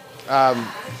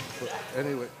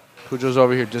 Anyway, Cujo's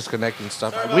over here disconnecting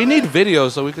stuff. We need video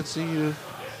so we could see you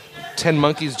 10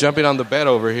 monkeys jumping on the bed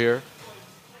over here.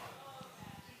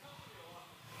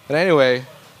 But anyway,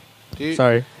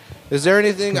 Sorry. Is there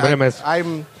anything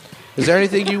is there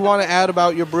anything you want to add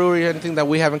about your brewery? Anything that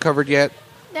we haven't covered yet?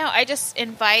 No, I just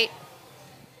invite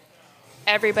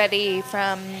everybody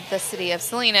from the city of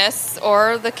Salinas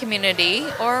or the community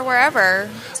or wherever.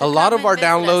 A lot of our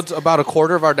downloads, about a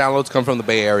quarter of our downloads, come from the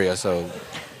Bay Area. So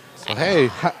hey,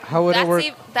 how would it work?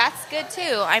 That's good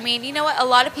too. I mean, you know what? A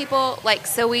lot of people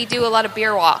so we do a lot of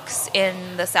beer walks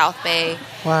in the South Bay.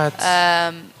 What?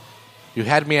 You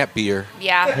had me at beer.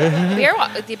 Yeah,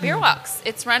 the beer walks.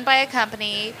 It's run by a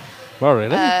company. Oh,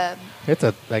 really? It's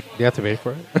you have to pay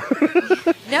for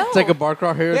it. No, it's like a bar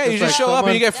crawl here. Yeah, you just show up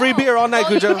and you get free beer all night,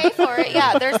 Cujo. You pay for it.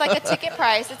 Yeah, there's like a ticket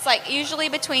price. It's like usually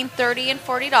between $30 and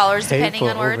 $40 depending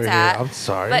on where it's at. I'm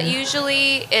sorry, but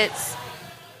usually it's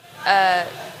a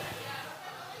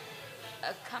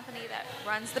company that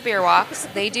runs the beer walks.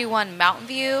 They do one Mountain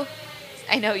View.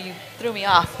 I know you threw me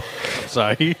off.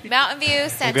 Sorry. Mountain View,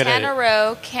 Santana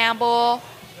Row, Campbell,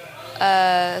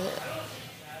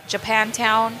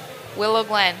 Japantown, Willow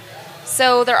Glen.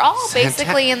 So they're all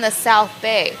basically in the South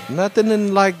Bay. Nothing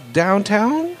in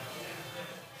downtown?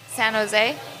 San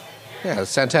Jose? Yeah,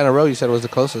 Santana Row, you said was the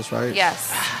closest, right?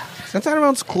 Yes. Santana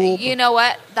Row's cool. You know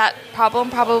what that problem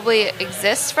probably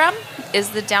exists from is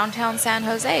the downtown San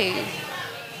Jose.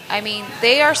 I mean,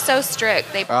 they are so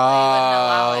strict. They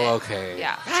probably wouldn't allow it. Okay.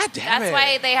 Yeah. God damn That's it.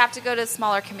 why they have to go to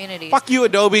smaller communities. Fuck you,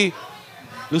 Adobe.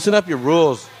 Loosen up your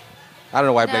rules. I don't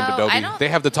know why I blamed No, Adobe. I don't- They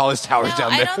have the tallest towers No,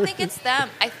 down there. I don't think it's them.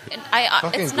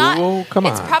 Fucking it's not. Google? Come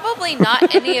it's on. probably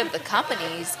not any of the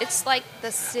companies. It's like the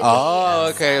city. Oh,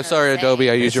 of okay. San Sorry, Jose. Adobe.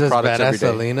 I use This your is products every badass day.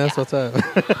 Salinas. Yeah. What's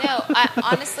up? No,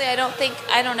 honestly, I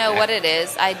don't know what it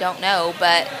is. I don't know,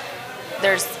 but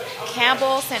there's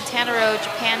Campbell, Santana Row,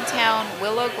 Japantown,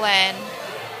 Willow Glen,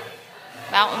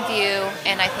 Mountain View,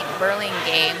 and I think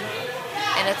Burlingame,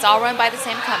 and it's all run by the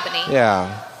same company.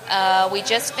 Yeah. We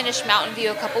just finished Mountain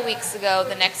View a couple weeks ago.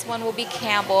 The next one will be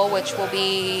Campbell, which will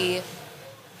be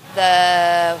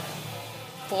the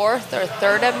 4th or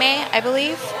 3rd of May, I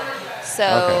believe.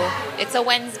 So It's a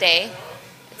Wednesday.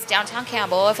 It's downtown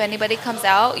Campbell. If anybody comes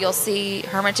out, you'll see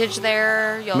Hermitage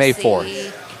there. You'll May see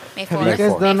 4th. May 4th. Have you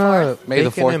guys done May a 4th. May the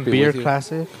bacon 4th and be beer with you.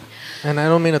 classic? And I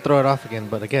don't mean to throw it off again,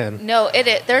 but again, No, it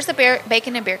is. There's a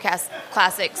bacon and beer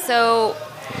classic. So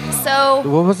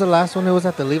what was the last one? It was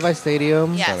at the Levi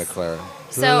Stadium. Yes. Santa Clara.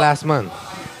 Last month.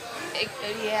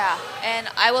 Yeah, and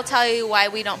I will tell you why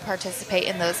we don't participate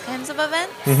in those kinds of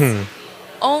events. Mm-hmm.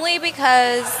 Only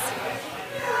because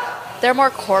they're more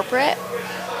corporate.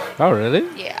 Oh, really?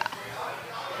 Yeah.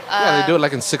 Yeah, they do it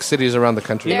like in 6 cities around the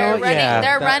country. They're what? Yeah,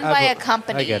 they're that- run by I a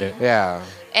company. I get it. Yeah.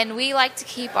 And we like to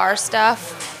keep our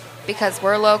stuff because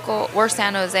we're local. We're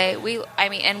San Jose.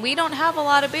 And we don't have a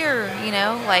lot of beer,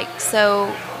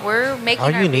 so we're making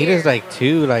All our you need beer. is like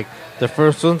 2. Like the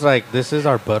first one's like, this is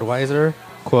our Budweiser,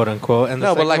 quote unquote, and the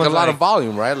No, but second like a one's lot of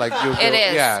volume, right? Like It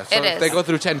is. Yeah. So It if is. they go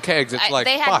through 10 kegs, it's like,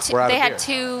 they had fuck, two, we're out they of had beer.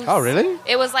 two. Oh, really?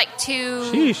 It was like two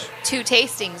Sheesh.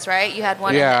 tastings, right? You had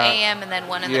one Yeah. in the AM and then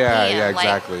one in the Yeah, PM. yeah, Like,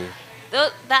 exactly.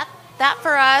 that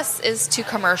for us is too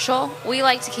commercial. We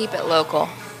like to keep it local.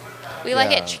 We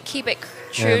like Yeah. it keep it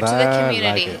true And to the I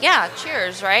community. like it. Yeah,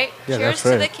 cheers, right? Yeah, cheers that's to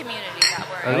right. the community that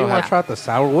I we're really in. want to try out the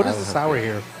sour. What is I the don't sour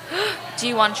here? Do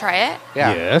you want to try it?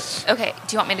 Yeah. Yes. Okay.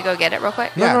 Do you want me to go get it real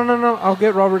quick? Yeah. No. I'll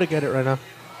get Robert to get it right now.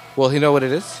 Well, you know what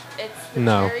it is? It's the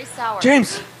No. cherry sour.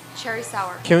 James, Cherry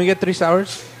sour. can we get 3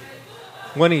 sours?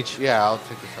 One each. Yeah, I'll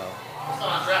take this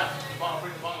out.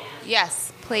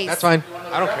 Yes, please. That's fine.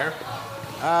 I don't care.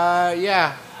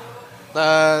 Yeah.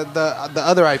 The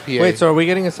other IPA. Wait, so are we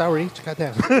getting a sour each?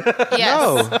 Goddamn.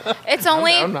 Yes. It's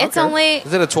only. down, It's okay. only.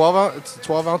 Is it a 12 ounce? It's a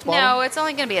 12 ounce bottle? No, it's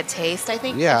only going to be a taste. I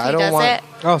think. Yeah, if he I don't does want- it.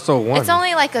 Oh, so one. It's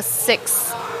only like a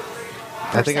 6.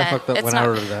 I think I fucked up when I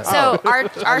ordered that. So our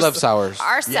I love sours.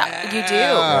 you do.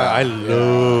 I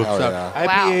love Oh, sour. yeah.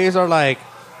 IPAs are like,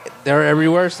 they're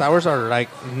everywhere. Sours are like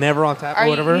never on tap Are or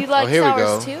whatever. you like Oh, here we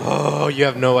sours go. too? Oh, you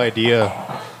have no idea.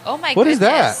 Oh my What is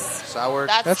goodness. that? Sour.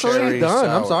 That's cherry already done.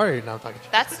 I'm sour. sorry. No, I'm talking.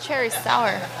 That's cherry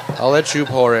sour. I'll let you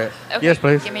pour it. Okay, Yes,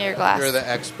 please. Give me your glass. You're the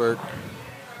expert.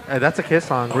 Hey, that's a Kiss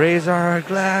song. Raise our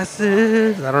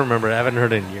glasses. I don't remember it. I haven't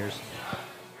heard it in years.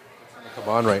 Come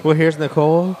on, right. Well, here's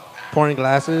Nicole pouring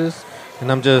glasses,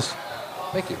 and I'm just.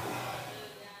 Thank you.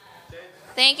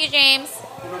 Thank you, James.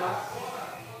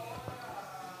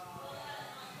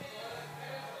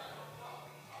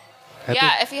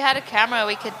 Yeah, if you had a camera,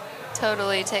 we could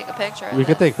totally take a picture. Of We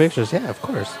could this. take pictures. Yeah, of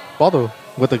course. Baldo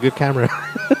with a good camera.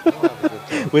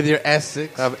 With your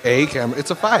S6. I have a camera.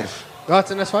 It's a 5. Oh,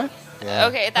 it's an S5? Yeah.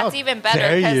 Okay, that's How even better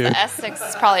dare because you. the S6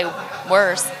 is probably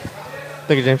worse.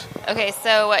 Thank you, James. Okay,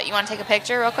 so what? You want to take a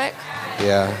picture real quick?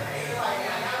 Yeah.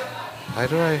 How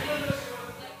do I?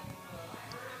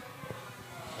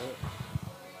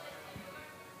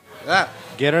 Ah.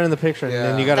 Get her in the picture, and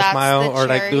then Yeah. you got to That's smile the or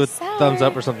like do a cherry sour. thumbs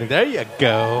up or something. There you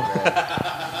go.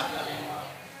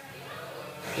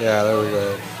 Yeah, there we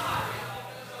go.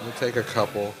 Let me take a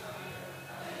couple.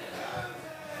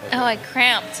 Oh, I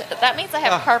cramped. That means I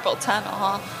have carpal tunnel,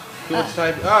 huh? Too much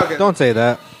time. Oh, okay. Don't say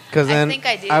that. Because I then think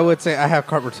I do. would say I have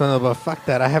carpal tunnel, but fuck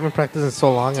that. I haven't practiced in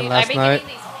so long, Dude, and I've last been night. getting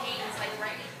these pains like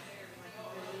right in here, like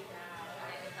all the way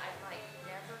down, and I've like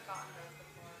never gotten those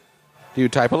before. Do you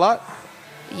type a lot?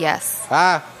 Yes.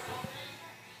 Ah.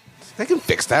 They can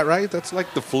fix that, right? That's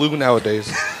like the flu nowadays.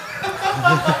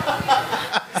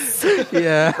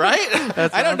 Yeah. Right?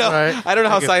 That I don't sounds know. right. I don't know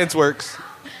how Okay. science works.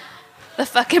 The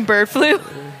fucking bird flu.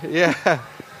 Yeah.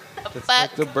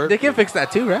 Fuck. The bird. They can fix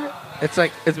that too, right? It's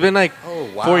like it's been like Oh,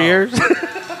 wow. 4 years. Okay,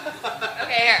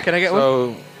 here. Can I get one?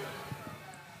 So,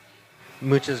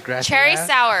 Muchas gracias. Cherry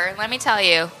sour. Let me tell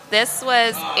you, this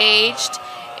was aged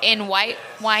in white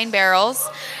wine barrels,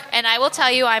 and I will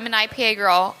tell you, I'm an IPA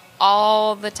girl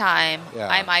all the time. Yeah.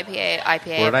 I'm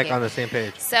IPA. We're like on the same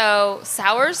page. So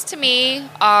sours to me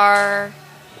are.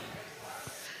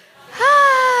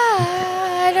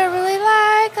 I don't really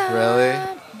like them. Really?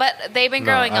 But they've been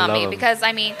growing on me because,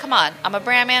 I mean, come on. I'm a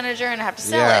brand manager and I have to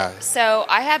sell it. So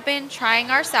I have been trying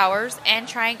our sours and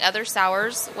trying other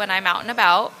sours when I'm out and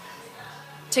about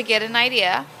to get an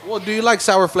idea. Well, do you like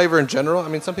sour flavor in general? I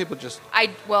mean, some people just... I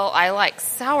like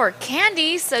sour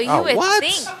candy, so you would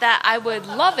think that I would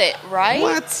love it, right?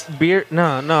 What? Beer?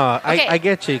 No. Okay. I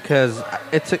get you because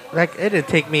it's like it did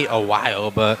take me a while,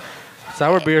 but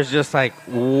sour beer is just like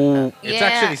it's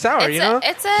actually sour.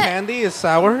 It's candy is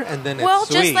sour and then it's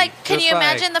sweet. Just like, can you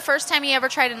imagine the first time you ever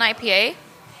tried an IPA?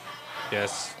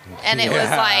 Yes. And it was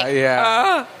like, hell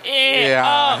yeah.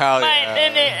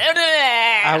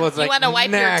 I was like, you want to wipe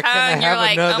your tongue. You're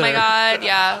like, oh my god,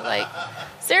 yeah. Like,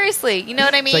 seriously, you know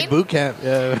what I mean? It's like boot camp.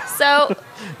 Yeah. So I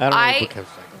don't know what boot camp's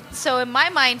like. So in my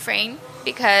mind frame,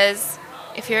 because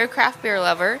if you're a craft beer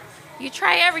lover, you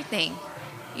try everything.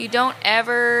 You don't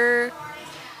ever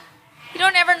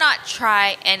not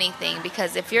try anything,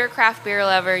 because if you're a craft beer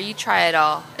lover, you try it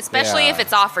all, especially if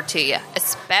it's offered to you.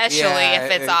 That's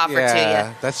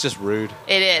just rude.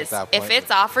 It is. If it's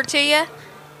offered to you,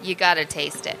 you got to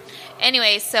taste it.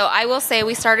 Anyway, so I will say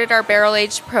we started our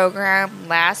barrel-aged program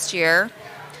last year.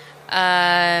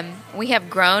 We have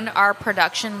grown our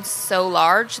production so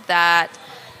large that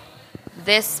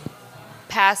this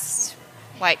past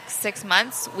 6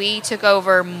 months, we took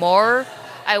over more.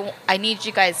 I need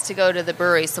you guys to go to the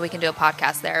brewery so we can do a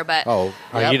podcast there. But are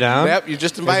you down? Yep, you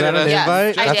just invited us.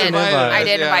 Yes, I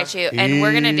did invite you, and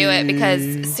we're gonna do it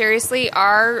because seriously,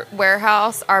 our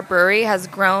warehouse, our brewery has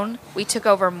grown. We took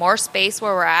over more space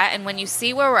where we're at, and when you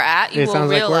see where we're at, you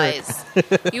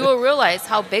will realize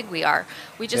how big we are.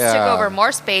 We just took over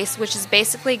more space, which is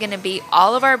basically going to be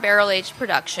all of our barrel aged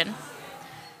production.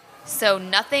 So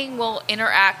nothing will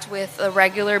interact with the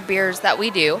regular beers that we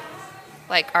do,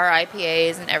 like our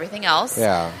IPAs and everything else.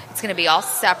 Yeah. It's going to be all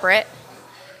separate.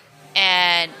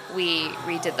 And we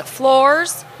redid the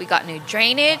floors. We got new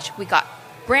drainage. We got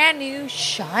brand new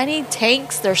shiny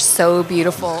tanks. They're so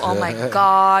beautiful. Oh my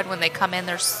God. When they come in,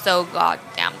 they're so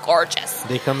goddamn gorgeous.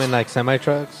 They come in like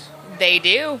semi-trucks? They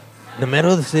do. In the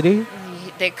middle of the city?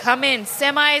 They come in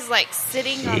semis,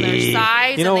 sitting on their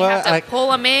sides, you know and they what? have to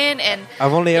pull them in. And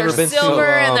I've only ever been silver,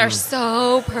 to and they're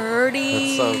so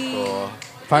pretty. That's so cool.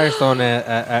 Firestone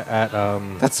at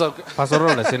That's so good. Paso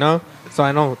Robles, So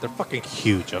I know they're fucking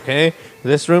huge. Okay,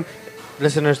 this room,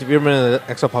 listeners, if you've been in the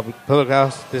Exo Public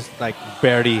House, this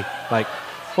barely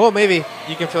maybe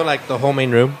you can feel the whole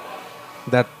main room.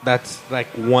 That's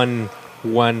one.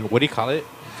 What do you call it?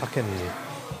 Fucking.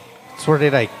 It's where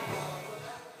they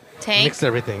tank? Mix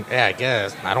everything. Yeah, I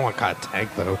guess. I don't want to call it tank,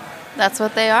 though. That's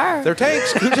what they are. They're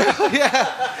tanks.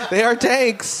 Yeah, they are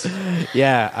tanks.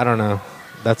 Yeah, I don't know.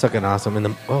 That's fucking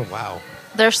awesome. Oh, wow.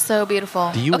 They're so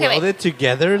beautiful. Do you weld it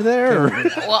together there?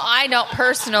 Well, I don't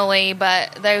personally,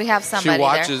 but there we have somebody. She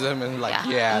watches them and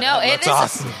that's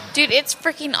awesome. Dude, it's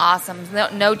freaking awesome.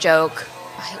 No joke.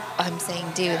 I'm saying,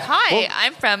 dude, hi,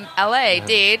 I'm from LA,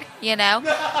 dude,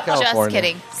 California. Just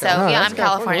kidding. So, I'm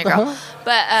California girl.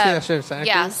 But,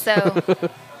 so,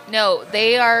 no,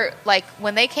 they are,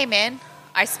 when they came in,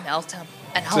 I smelled them.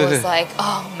 And I was like,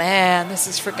 oh, man, this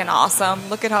is freaking awesome.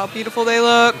 Look at how beautiful they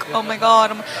look. Oh, my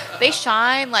God. They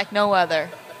shine like no other.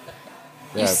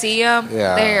 You see them?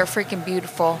 Yeah. They are freaking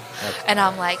beautiful. And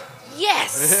I'm like,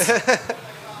 yes.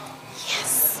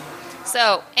 Yes.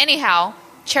 So, anyhow,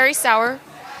 cherry sour.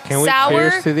 Can we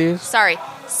cheers to these? Sorry.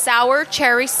 Sour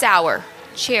cherry sour.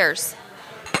 Cheers.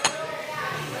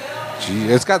 Gee,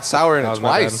 it's got sour in it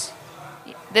twice.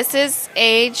 This is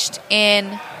aged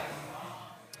in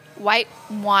white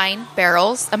wine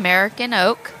barrels, American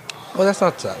oak. Oh, that's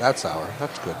not that sour.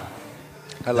 That's good.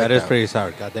 I like that. That is pretty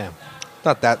sour. Goddamn.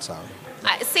 Not that sour.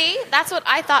 See, that's what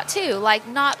I thought too.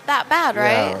 Not that bad,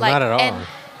 right? Yeah, not at all. And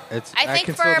I think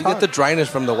you get the dryness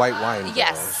from the white wine.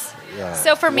 Yes. Yeah.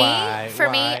 So for me, I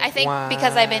think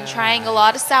because I've been trying a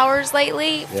lot of sours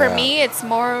lately, for me it's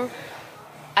more,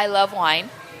 I love wine.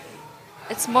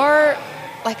 It's more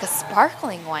like a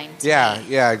sparkling wine to me.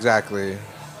 Yeah, exactly.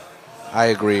 I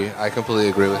agree. I completely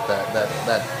agree with that.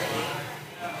 That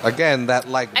again, it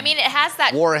has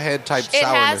that Warhead type sourness. It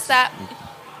has that.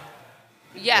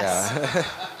 Yes.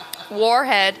 Yeah.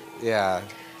 Warhead. Yeah.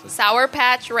 Sour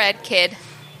Patch Red Kid.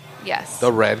 Yes.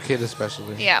 The Red Kid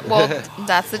especially. Yeah, well,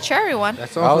 that's the cherry one.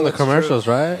 That's all from the commercials,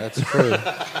 true. right? That's true.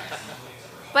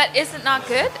 But is it not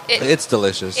good? It's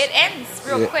delicious. It ends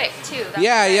real quick, too.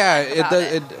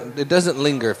 That's It doesn't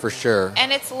linger for sure.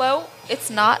 And it's low. It's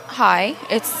not high.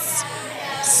 It's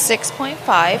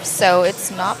 6.5, so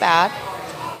it's not bad.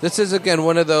 This is, again,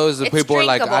 one of those that It's people are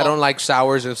like, drinkable. I don't like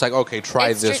sours. And it's like, okay, try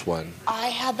It's this drink- one. I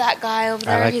had that guy over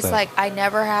there. like He's that. like, I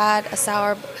never had a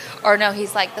sour, or no,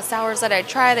 he's like, the sours that I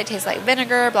try, they taste like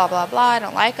vinegar, blah, blah, blah. I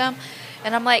don't like them.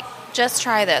 And I'm like, just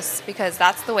try this because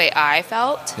that's the way I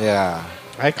felt. Yeah.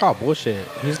 I call bullshit.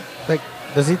 He's like,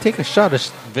 does he take a shot of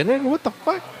vinegar? What the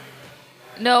fuck?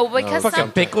 No, because Fucking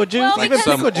some, pickle juice? Well, Even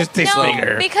because- pickle juice tastes no,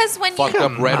 bigger. because when Fucked you,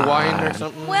 up red Come wine or on.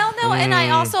 something. well, no, and I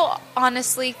also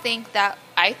honestly think that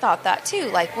I thought that too.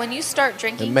 Like when you start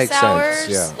drinking makes sours,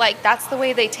 sense, yeah. like that's the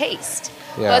way they taste.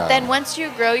 Yeah. But then once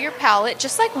you grow your palate,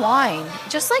 just like wine,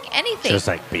 just like anything, Just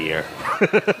like beer.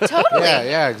 totally.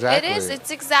 Yeah, exactly. It is.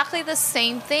 It's exactly the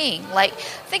same thing. Like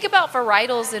think about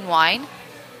varietals in wine.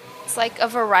 It's like a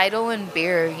varietal in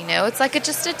beer. You know, it's like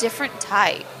just a different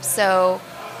type. So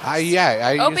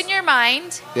I open your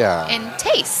mind Yeah. and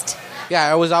taste. Yeah,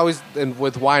 I was always, and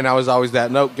with wine, I was always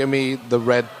that, nope, give me the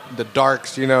red, the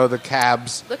darks, the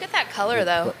cabs. Look at that color,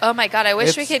 though. Oh my god! I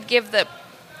wish we It's- could give the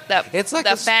It's like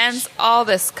the a fans all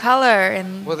this color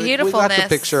and Well, we beautifulness. got the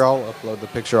picture. I'll upload the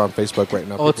picture on Facebook right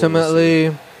now. People will see. Ultimately,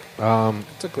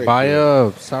 It's a great buy beer.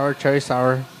 a sour cherry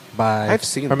sour by I've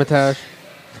seen Hermitage.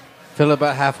 Fill it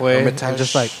about halfway. Hermitage. And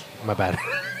just like, my bad.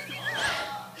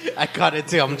 I caught it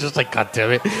too. I'm just like, God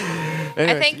damn it.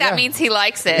 I think that means he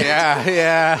likes it.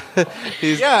 Yeah.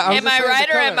 He's, Yeah, Am I right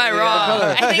or am I wrong?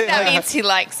 I think that means he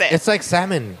likes it. It's like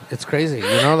salmon. It's crazy.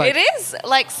 Like It is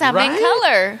like salmon Right?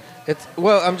 color. It's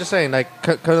I'm just saying, like,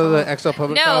 because of the XL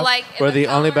Public No, House, like we're the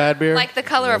only color- bad beer. Like the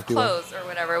color of do one. clothes or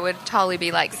whatever would totally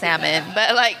be like salmon,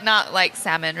 but like not like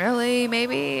salmon. Really?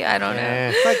 Maybe I don't know.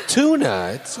 Eh, it's like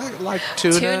tuna. It's like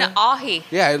tuna. Tuna ahi.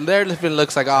 Yeah, it literally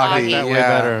looks like ahi. that Ahi. way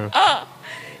better.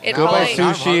 It Go buy probably,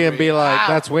 I'm sushi and be like, Wow.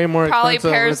 that's way more Probably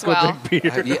expensive. pairs Let's go well. drink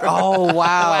beer. Yeah, oh wow,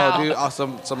 Wow. dude! Oh,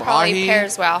 some probably ahi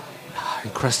pairs well.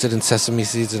 encrusted in sesame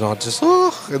seeds and all. Just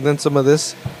and then some of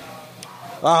this.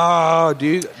 Oh, do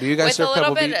you guys With serve a little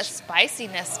Pebble bit of Beach?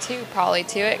 spiciness too, probably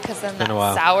to it, because then been that a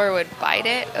while. sour would bite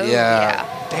it. Oh Yeah.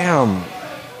 Damn.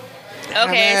 yeah.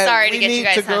 Okay, Man, sorry to we get you need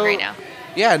guys to go- hungry now.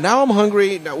 Yeah, now I'm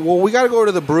hungry. Well, we got to go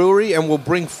to the brewery and we'll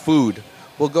bring food.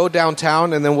 We'll go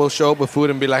downtown and then we'll show up with food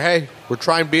and be like, hey, we're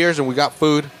trying beers and we got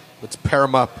food. Let's pair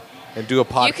them up and do a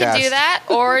podcast. You can do that,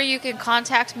 or you can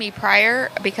contact me prior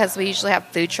because we usually have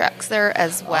food trucks there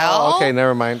as well. Oh, okay,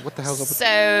 never mind. What the hell's up with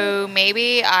So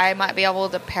maybe I might be able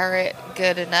to pair it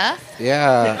good enough,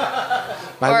 Yeah.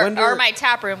 or my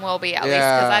tap room will be at least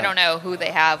because Yeah. I don't know who they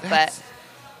have, but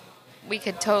we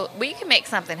could we can make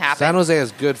something happen. San Jose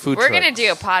has good food We're trucks. gonna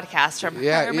do a podcast from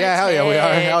Yeah, hell yeah, we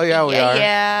are. Hell yeah, we are.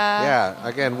 Yeah. Yeah,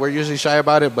 again, we're usually shy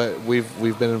about it, but we've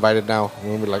been invited now.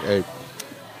 We'll be like, hey,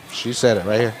 she said it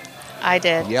right here. I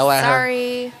did. Yell at her.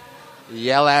 Sorry.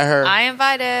 Yell at her. I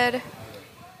invited.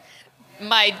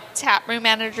 My tap room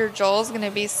manager Joel's going to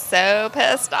be so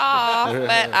pissed off,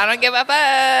 but I don't give a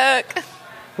fuck.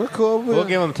 We're cool. We'll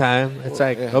give them time. It's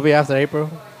like, it'll be after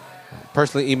April.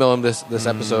 Personally email him this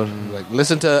episode. Like,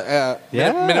 listen to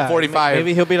minute 45.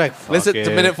 Maybe he'll be like, fuck Listen it.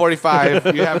 to minute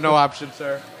 45. You have no option,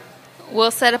 sir. We'll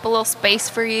set up a little space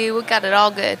for you. We got it all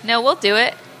good. No, we'll do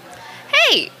it.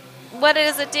 Hey, what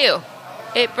does it do?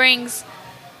 It brings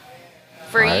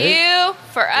for Right? you,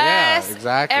 for Yeah, us,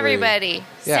 exactly. everybody.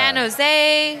 Yeah. San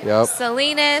Jose, Yep.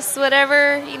 Salinas,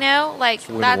 whatever, like It's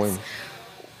win-win. that's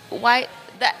why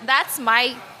that's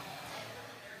my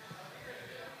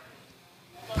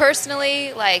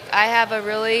personally, like I have a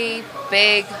really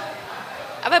big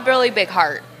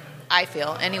heart, I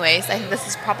feel. Anyways, I think this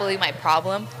is probably my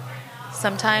problem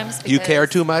sometimes. You because- care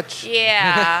too much?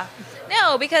 Yeah.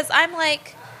 No, because I'm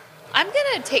like, I'm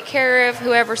going to take care of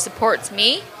whoever supports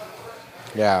me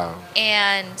Yeah.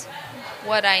 and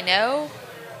what I know.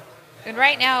 And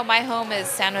right now, my home is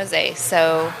San Jose,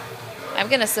 so I'm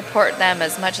going to support them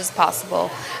as much as possible.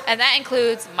 And that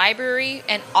includes my brewery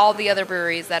and all the other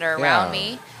breweries that are around Yeah.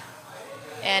 me.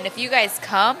 And if you guys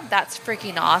come, that's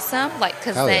freaking awesome. Like,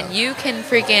 because Hell then yeah. you can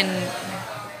freaking,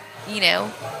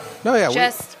 No, yeah.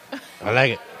 just... I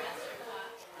like it.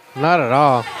 Not at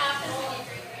all.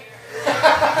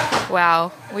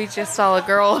 Wow, we just saw a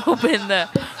girl open the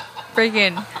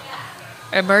freaking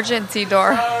emergency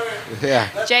door. yeah.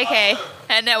 JK,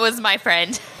 and that was my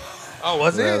friend. Oh,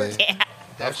 was Really? Yeah.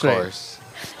 Of course.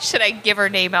 Should I give her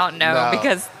name out? No, No,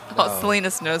 because no.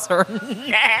 Salinas knows her.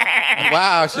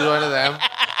 Wow, she's one of them.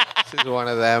 She's one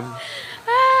of them.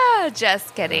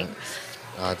 Just kidding.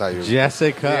 Oh, I thought you were...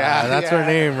 Jessica. Yeah, That's yeah. her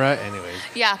name, right? Anyways.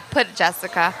 Yeah, put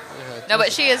Jessica. No,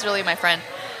 but she is really my friend.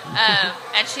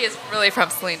 And she is really from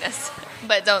Salinas.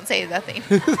 But don't say nothing.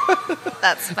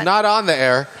 That's funny. Not on the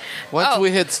air. Once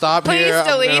we hit stop please here,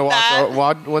 delete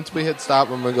once we hit stop,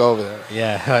 I'm gonna go over there.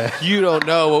 Yeah. You don't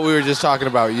know what we were just talking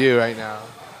about you right now.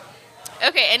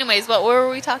 Okay, anyways, what were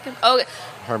we talking? Oh,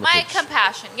 Hermitage. my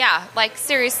compassion. Yeah, like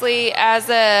seriously, as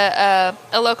a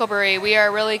local brewery, we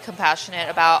are really compassionate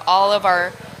about all of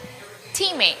our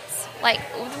teammates. Like,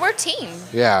 we're a team.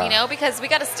 Yeah. You know, because we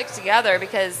got to stick together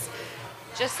because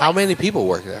just How like many people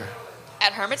work there?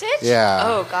 at Hermitage? Yeah.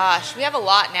 Oh, gosh. We have a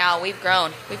lot now. We've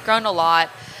grown. We've grown a lot.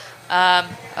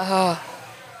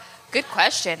 Good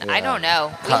question. I don't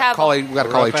know. We have... we got to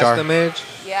call Rough HR. estimate.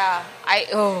 Yeah.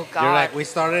 Oh, God. You're like, we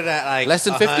started at like Less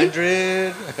than 50?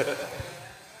 100.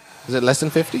 Is it less than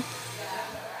 50?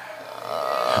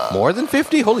 More than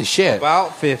 50? Holy shit!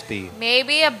 About 50.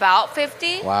 Maybe about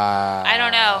 50. Wow. I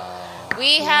don't know.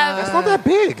 We have... That's not that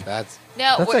big. That's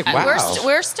No, That's like, wow.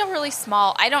 we're still really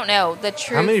small. I don't know the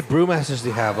truth. How many brewmasters do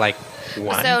you have? Like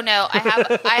one? So no, I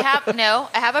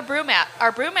have a brewmaster.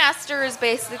 Our brewmaster is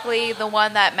basically the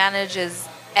one that manages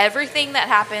everything that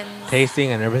happens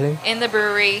Tasting and everything? in the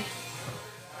brewery,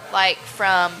 like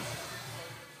from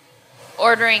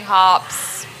ordering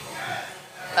hops,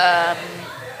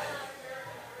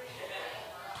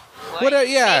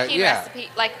 making recipe,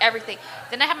 like everything.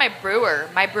 Then I have my brewer.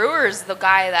 My brewer is the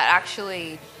guy that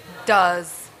actually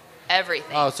does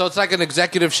everything. Oh, so it's like an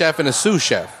executive chef and a sous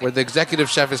chef, where the executive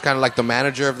chef is kind of like the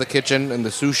manager of the kitchen, and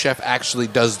the sous chef actually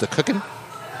does the cooking.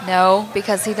 No,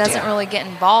 because he doesn't really get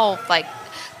involved. Like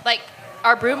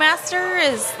our brewmaster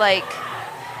is like,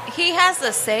 he has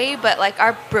a say, but like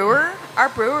our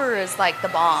brewer is like the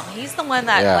bomb. He's the one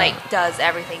that like does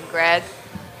everything. Greg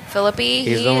Philippi.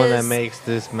 He's the one that makes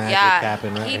this magic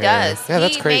happen. Right he here. does. Yeah,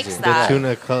 that's he crazy. Makes The that. The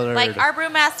tuna color. Like our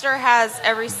brewmaster has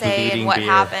every say in bleeding what beer.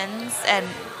 happens and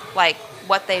like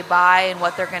what they buy and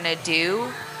what they're gonna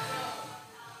do.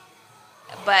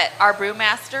 But our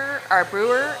brewmaster, our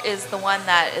brewer, is the one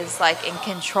that is like in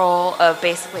control of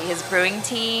basically his brewing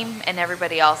team and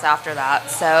everybody else after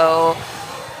that. So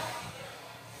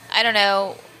I don't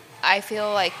know. I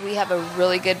feel like we have a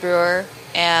really good brewer,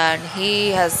 and he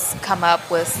has come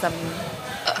up with some.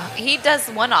 He does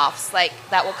one-offs like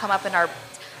that will come up in our.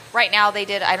 Right now, they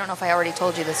did. I don't know if I already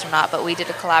told you this or not, but we did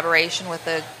a collaboration with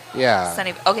the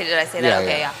Sunny. Okay, did I say that?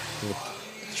 Yeah.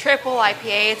 Triple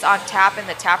IPA. It's on tap in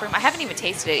the tap room. I haven't even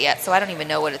tasted it yet, so I don't even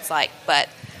know what it's like. But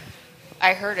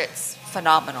I heard it's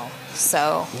phenomenal.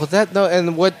 So.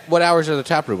 And what hours are the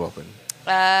tap room open?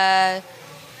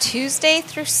 Tuesday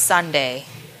through Sunday.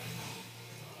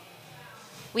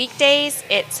 Weekdays,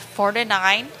 it's 4 to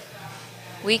 9.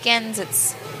 Weekends,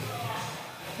 it's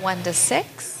 1 to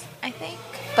 6, I think.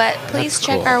 But please That's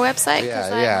check cool. our website because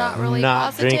I'm not really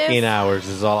Not positive. drinking hours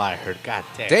is all I heard. God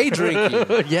damn. Day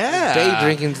drinking. Yeah. Day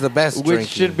drinking's the best Which drinking.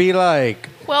 should be like,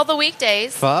 Well, the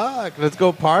weekdays. fuck, let's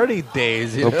go party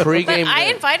days. You Well, know? pre-game But I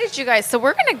day. invited you guys, so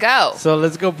we're going to go. So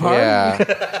let's go party.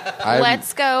 Yeah.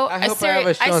 Let's go. I hope I have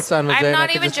a show in San Jose I'm and I not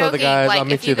can even just tell the joking. guys, Like, I'll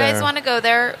meet if you you guys there. want to go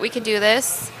there, we can do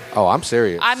this. Oh, I'm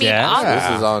serious. I mean, Yeah.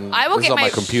 This is on. I will this is get on my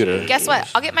computer, Guess what?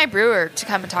 I'll get my brewer to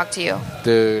come and talk to you.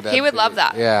 dude. He would love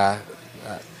that. Yeah.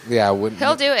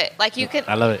 He'll do it. Like you could.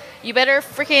 I love it. You better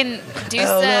freaking do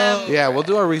some. Yeah, we'll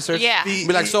do our research. Yeah. Be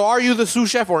like, so are you the sous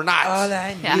chef or not?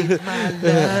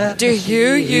 Yeah. Do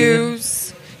you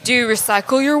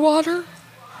recycle your water?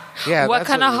 Yeah. What that's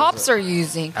kind of it is. hops are you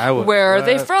using? I would- Where are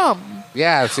they what? from?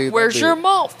 Yeah. See, Where's that'd your be-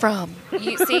 malt from?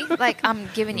 You see, like I'm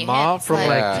giving you Malt hints. from,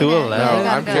 like, Yeah. 211. No,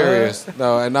 I'm Go. curious.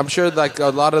 No, and I'm sure like a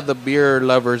lot of the beer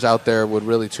lovers out there would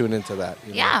really tune into that.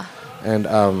 You know? Yeah. And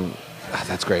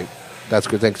that's great. That's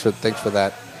good. Thanks for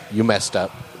that. You messed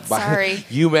up. Sorry.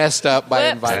 You messed up by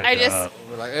Whoops. inviting. I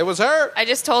Like, it was her.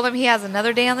 just told him he has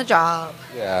another day on the job.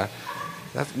 Yeah.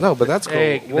 That's cool.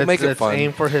 Hey, We'll make it let's fun.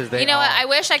 aim for his day You know what? off. I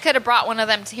wish I could have brought one of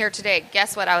them here today.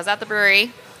 Guess what? I was at the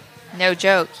brewery. No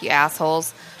joke, you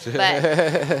assholes.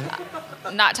 But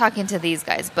not talking to these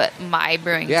guys, but my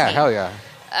brewing Yeah, team. hell yeah.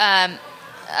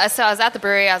 So I was at the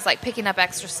brewery. I was like picking up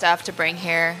extra stuff to bring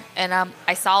here, and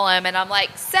I saw him, and I'm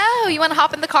like, "So you want to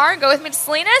hop in the car and go with me to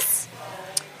Salinas?"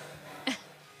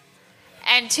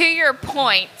 And to your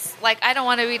point, like I don't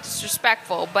want to be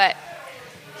disrespectful, but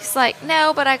he's like,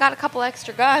 "No, but I got a couple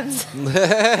extra guns,"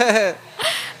 and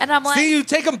I'm like, See, you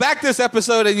take them back this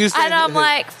episode, and you say, and I'm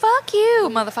like, "Fuck you,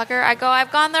 motherfucker!"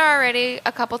 I've gone there already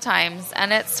a couple times,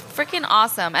 and it's freaking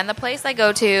awesome. And the place I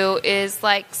go to is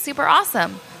like super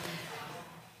awesome.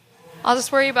 I'll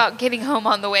just worry about getting home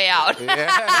on the way out.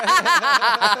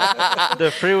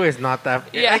 The freeway's not that.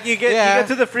 Yeah. Like you get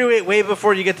to the freeway way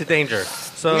before you get to danger.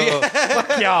 So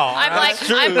fuck y'all. I'm like,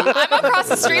 I'm across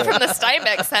the street from the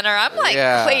Steinbeck Center. I'm like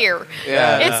clear.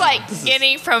 Yeah. It's like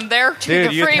getting from there to Dude,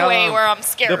 the you tell freeway them where I'm The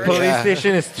scared. police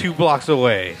station is 2 blocks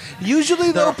away.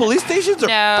 Usually, though, police stations are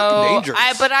fucking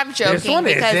dangerous. but I'm joking This one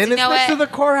because isn't. you know It's next to what?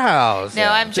 the courthouse. No,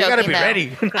 I'm So joking. you gotta be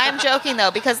though. ready. I'm joking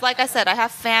though because, like I said, I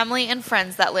have family and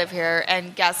friends that live here,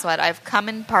 and guess what? I've come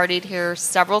and partied here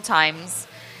several times,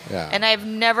 and I've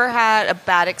never had a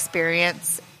bad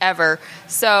experience ever.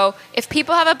 So if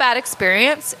people have a bad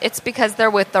experience, it's because they're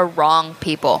with the wrong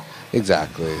people.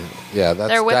 Exactly. Yeah,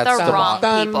 They're with that's the wrong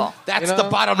Dun. people. That's You know? the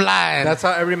bottom line. That's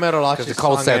how every Metalogic Because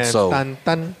Nicole song said ends. so. Dun,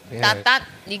 dun. Yeah. That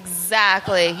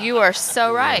exactly. You are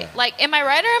so right. Like, am I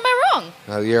right or am I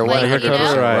wrong? You're Like, 100% you know?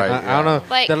 Totally right. right. I don't know.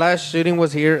 Like- the last shooting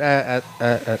was here at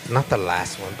not the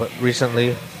last one, but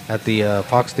recently at the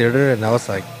Fox Theater, and that was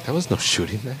like There was no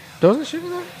shooting there. there was a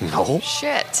shooting there. No.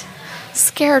 Shit.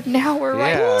 Scared now. We're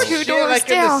Yeah. right 2 Shit, doors like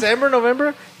in down. December,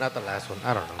 November. Not the last one.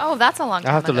 I don't know. Oh, that's a long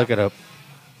time I have to ago. look it up.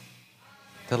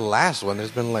 The last one,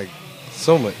 there's been like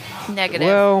so much. Negative.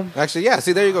 Well, Actually, yeah.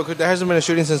 See, there you go. There hasn't been a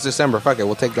shooting since December. Fuck it,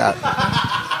 we'll take that.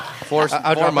 I'll 4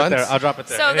 drop months. it there. I'll drop it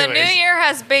there. so the Anyways. new year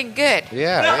has been good.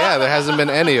 Yeah. There hasn't been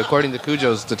any, according to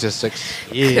Cujo's statistics.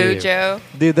 Yeah. Cujo.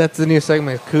 Dude, that's the new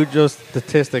segment. Cujo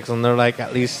statistics, and they're like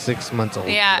at least 6 months old.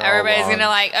 Yeah, No, everybody's wrong. gonna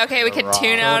like, okay, we can Wrong.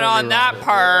 tune out Totally on that wrong.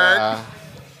 part.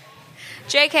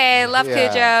 JK, love Yeah.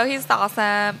 Cujo. He's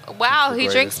awesome. Wow, He's the he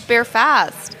greatest. drinks beer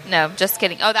fast. No, just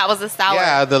kidding. Oh, that was the sour.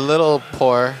 Yeah, the little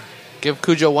pour. Give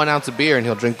Cujo 1 ounce of beer and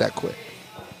he'll drink that quick.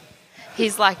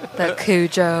 He's like the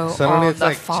Cujo Suddenly on it's the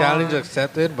like farm. challenge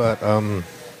accepted, but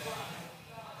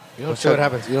You we'll see what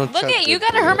happens. You don't Look chug at you good got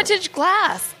a beer. Hermitage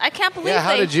glass. I can't believe Yeah,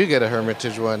 how they- did you get a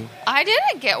Hermitage one? I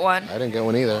didn't get one. I didn't get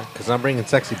one either. Because I'm bringing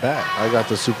sexy back. I got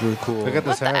the super cool. Look at What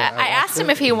this the, hair. I asked him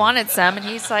if he wanted some, and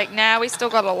he's like, "Nah, we still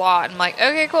got a lot." I'm like,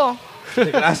 "Okay, cool." The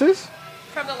glasses?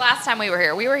 From the last time we were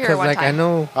here, we were here Because one like time. I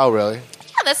know. Oh, really?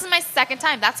 Yeah, this is my second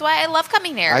time. That's why I love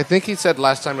coming here. I think he said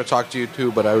last time to talk to you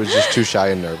too, but I was just too shy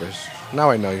and nervous. Now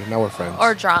I know you. Now we're friends.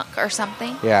 or drunk or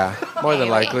something. yeah, more than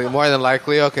Maybe. likely. More than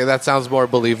likely. Okay, that sounds more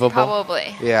believable.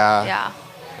 Probably. Yeah. Yeah.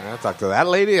 I talked to that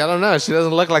lady. I don't know. She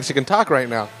doesn't look like she can talk right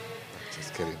now.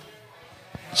 Just kidding.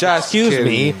 Just Excuse kidding.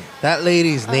 me. That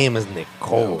lady's name is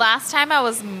Nicole. Last time I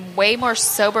was way more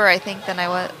sober, I think, than I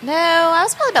was. No, I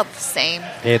was probably about the same.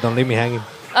 Hey, don't leave me hanging.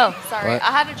 Oh, sorry. What?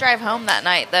 I had to drive home that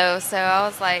night, though, so I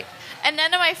was like... And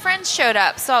none of my friends showed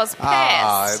up, so I was pissed.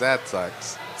 Ah, that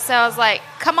sucks. So I was like,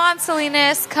 come on,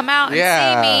 Salinas, come out and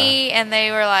Yeah. see me. And they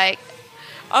were like,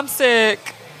 I'm sick.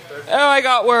 Oh, I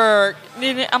got work.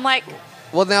 I'm like,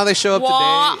 Well, now they show up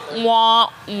wah, today. wah,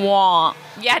 wah.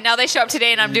 Yeah, now they show up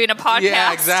today and I'm doing a podcast.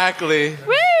 Yeah, exactly.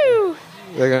 Woo!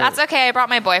 They're gonna- That's okay. I brought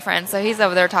my boyfriend, so he's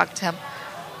over there talking to him.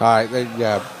 All right.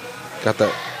 Yeah. Got the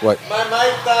what? My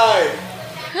mic died.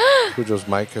 Cujo's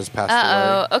mic has passed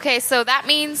Uh-oh. Okay, so that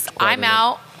means I'm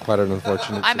out. Quite an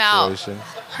unfortunate I'm out. situation.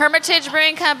 Hermitage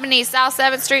Brewing Company, South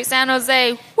 7th Street, San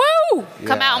Jose. Woo!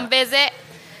 Come Yeah. out and visit.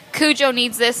 Cujo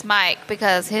needs this mic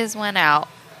because his went out.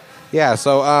 Yeah.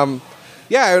 So,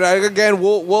 again,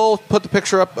 we'll put the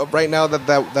picture up right now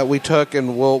that we took,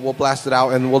 and we'll blast it out,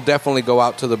 and we'll definitely go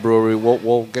out to the brewery.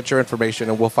 We'll get your information,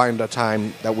 and we'll find a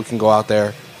time that we can go out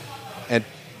there and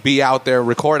be out there,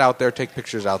 record out there, take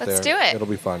pictures out Let's there. do it. It'll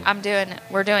be fun. I'm doing it.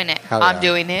 We're doing it. Hell I'm yeah.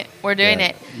 doing it. We're doing Yeah.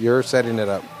 it. You're setting it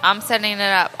up. I'm setting it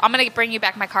up. I'm going to bring you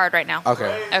back my card right now.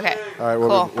 Okay. Okay. All right.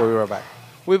 Cool. We'll be right back.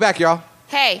 We'll be back, y'all.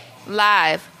 Hey,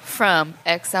 live from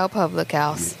XL Public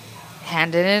House.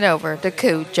 Handing it over to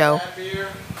Cujo.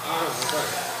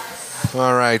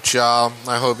 All right, y'all.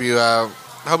 I hope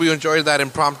you enjoyed that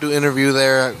impromptu interview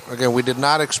there. Again, we did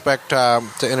not expect to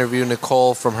interview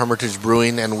Nicole from Hermitage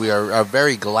Brewing, and we are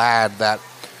very glad that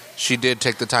she did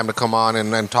take the time to come on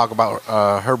and talk about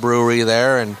her brewery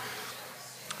there. And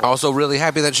also really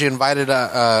happy that she invited,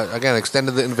 again,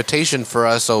 extended the invitation for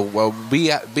us. So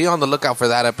be on the lookout for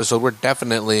that episode. We're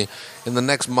definitely, in the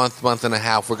next month and a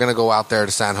half, we're going to go out there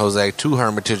to San Jose, to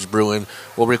Hermitage Brewing.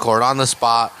 We'll record on the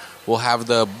spot. We'll have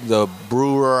the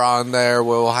brewer on there.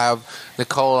 We'll have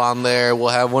Nicole on there. We'll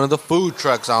have one of the food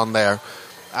trucks on there.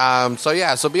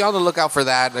 So be on the lookout for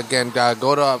that. Again,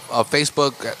 go to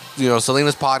Facebook,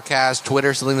 Salinas Podcast,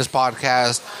 Twitter, Salinas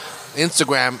Podcast,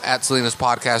 Instagram at Salinas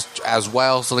Podcast as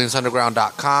well,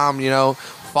 SalinasUnderground.com.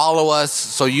 Follow us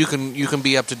so you can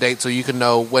be up to date, so you can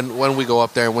know when we go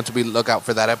up there and when to be look out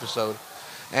for that episode.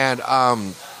 And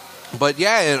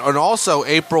and also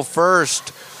April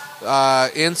 1st.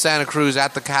 In Santa Cruz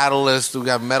at the Catalyst, we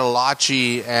got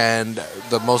Metalachi, and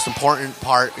the most important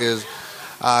part is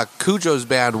Cujo's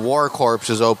band War Corpse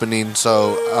is opening.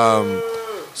 So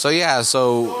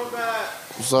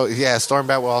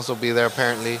Stormbat will also be there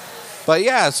apparently. But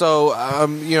yeah, so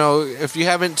if you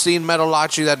haven't seen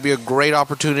Metalachi, that'd be a great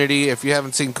opportunity. If you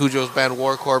haven't seen Cujo's band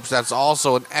War Corpse, that's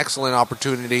also an excellent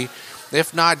opportunity.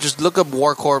 If not, just look up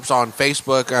War Corpse on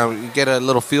Facebook. You get a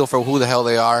little feel for who the hell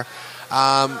they are.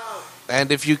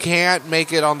 And if you can't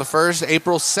make it on the 1st,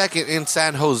 April 2nd in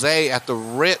San Jose at the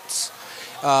Ritz,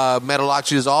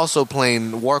 Metalachi is also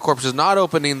playing. War Corpse is not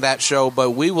opening that show,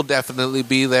 but we will definitely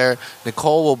be there.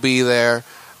 Nicole will be there.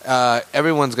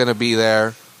 Everyone's going to be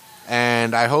there.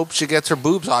 And I hope she gets her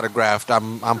boobs autographed.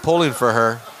 I'm pulling for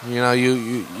her.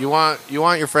 You want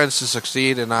your friends to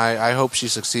succeed, and I hope she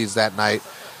succeeds that night.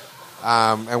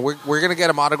 And we're gonna get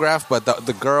them autographed, but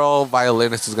the girl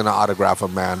violinist is gonna autograph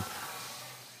them, man.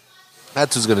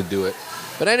 That's who's gonna do it.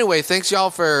 But anyway, thanks y'all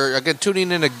for again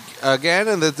tuning in again.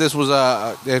 And that this was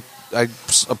I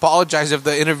apologize if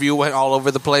the interview went all over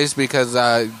the place because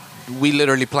we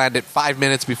literally planned it 5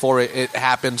 minutes before it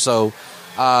happened. So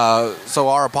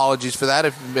our apologies for that.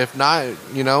 If not,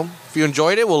 if you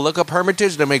enjoyed it, we'll look up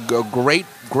Hermitage. They make a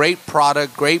great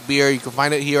product, great beer. You can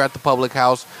find it here at the Public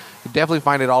House. You definitely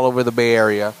find it all over the Bay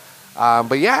Area.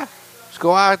 But yeah, just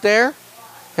go out there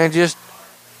and just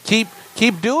keep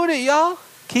doing it, y'all.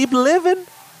 Keep living.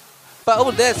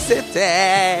 Boulder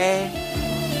City.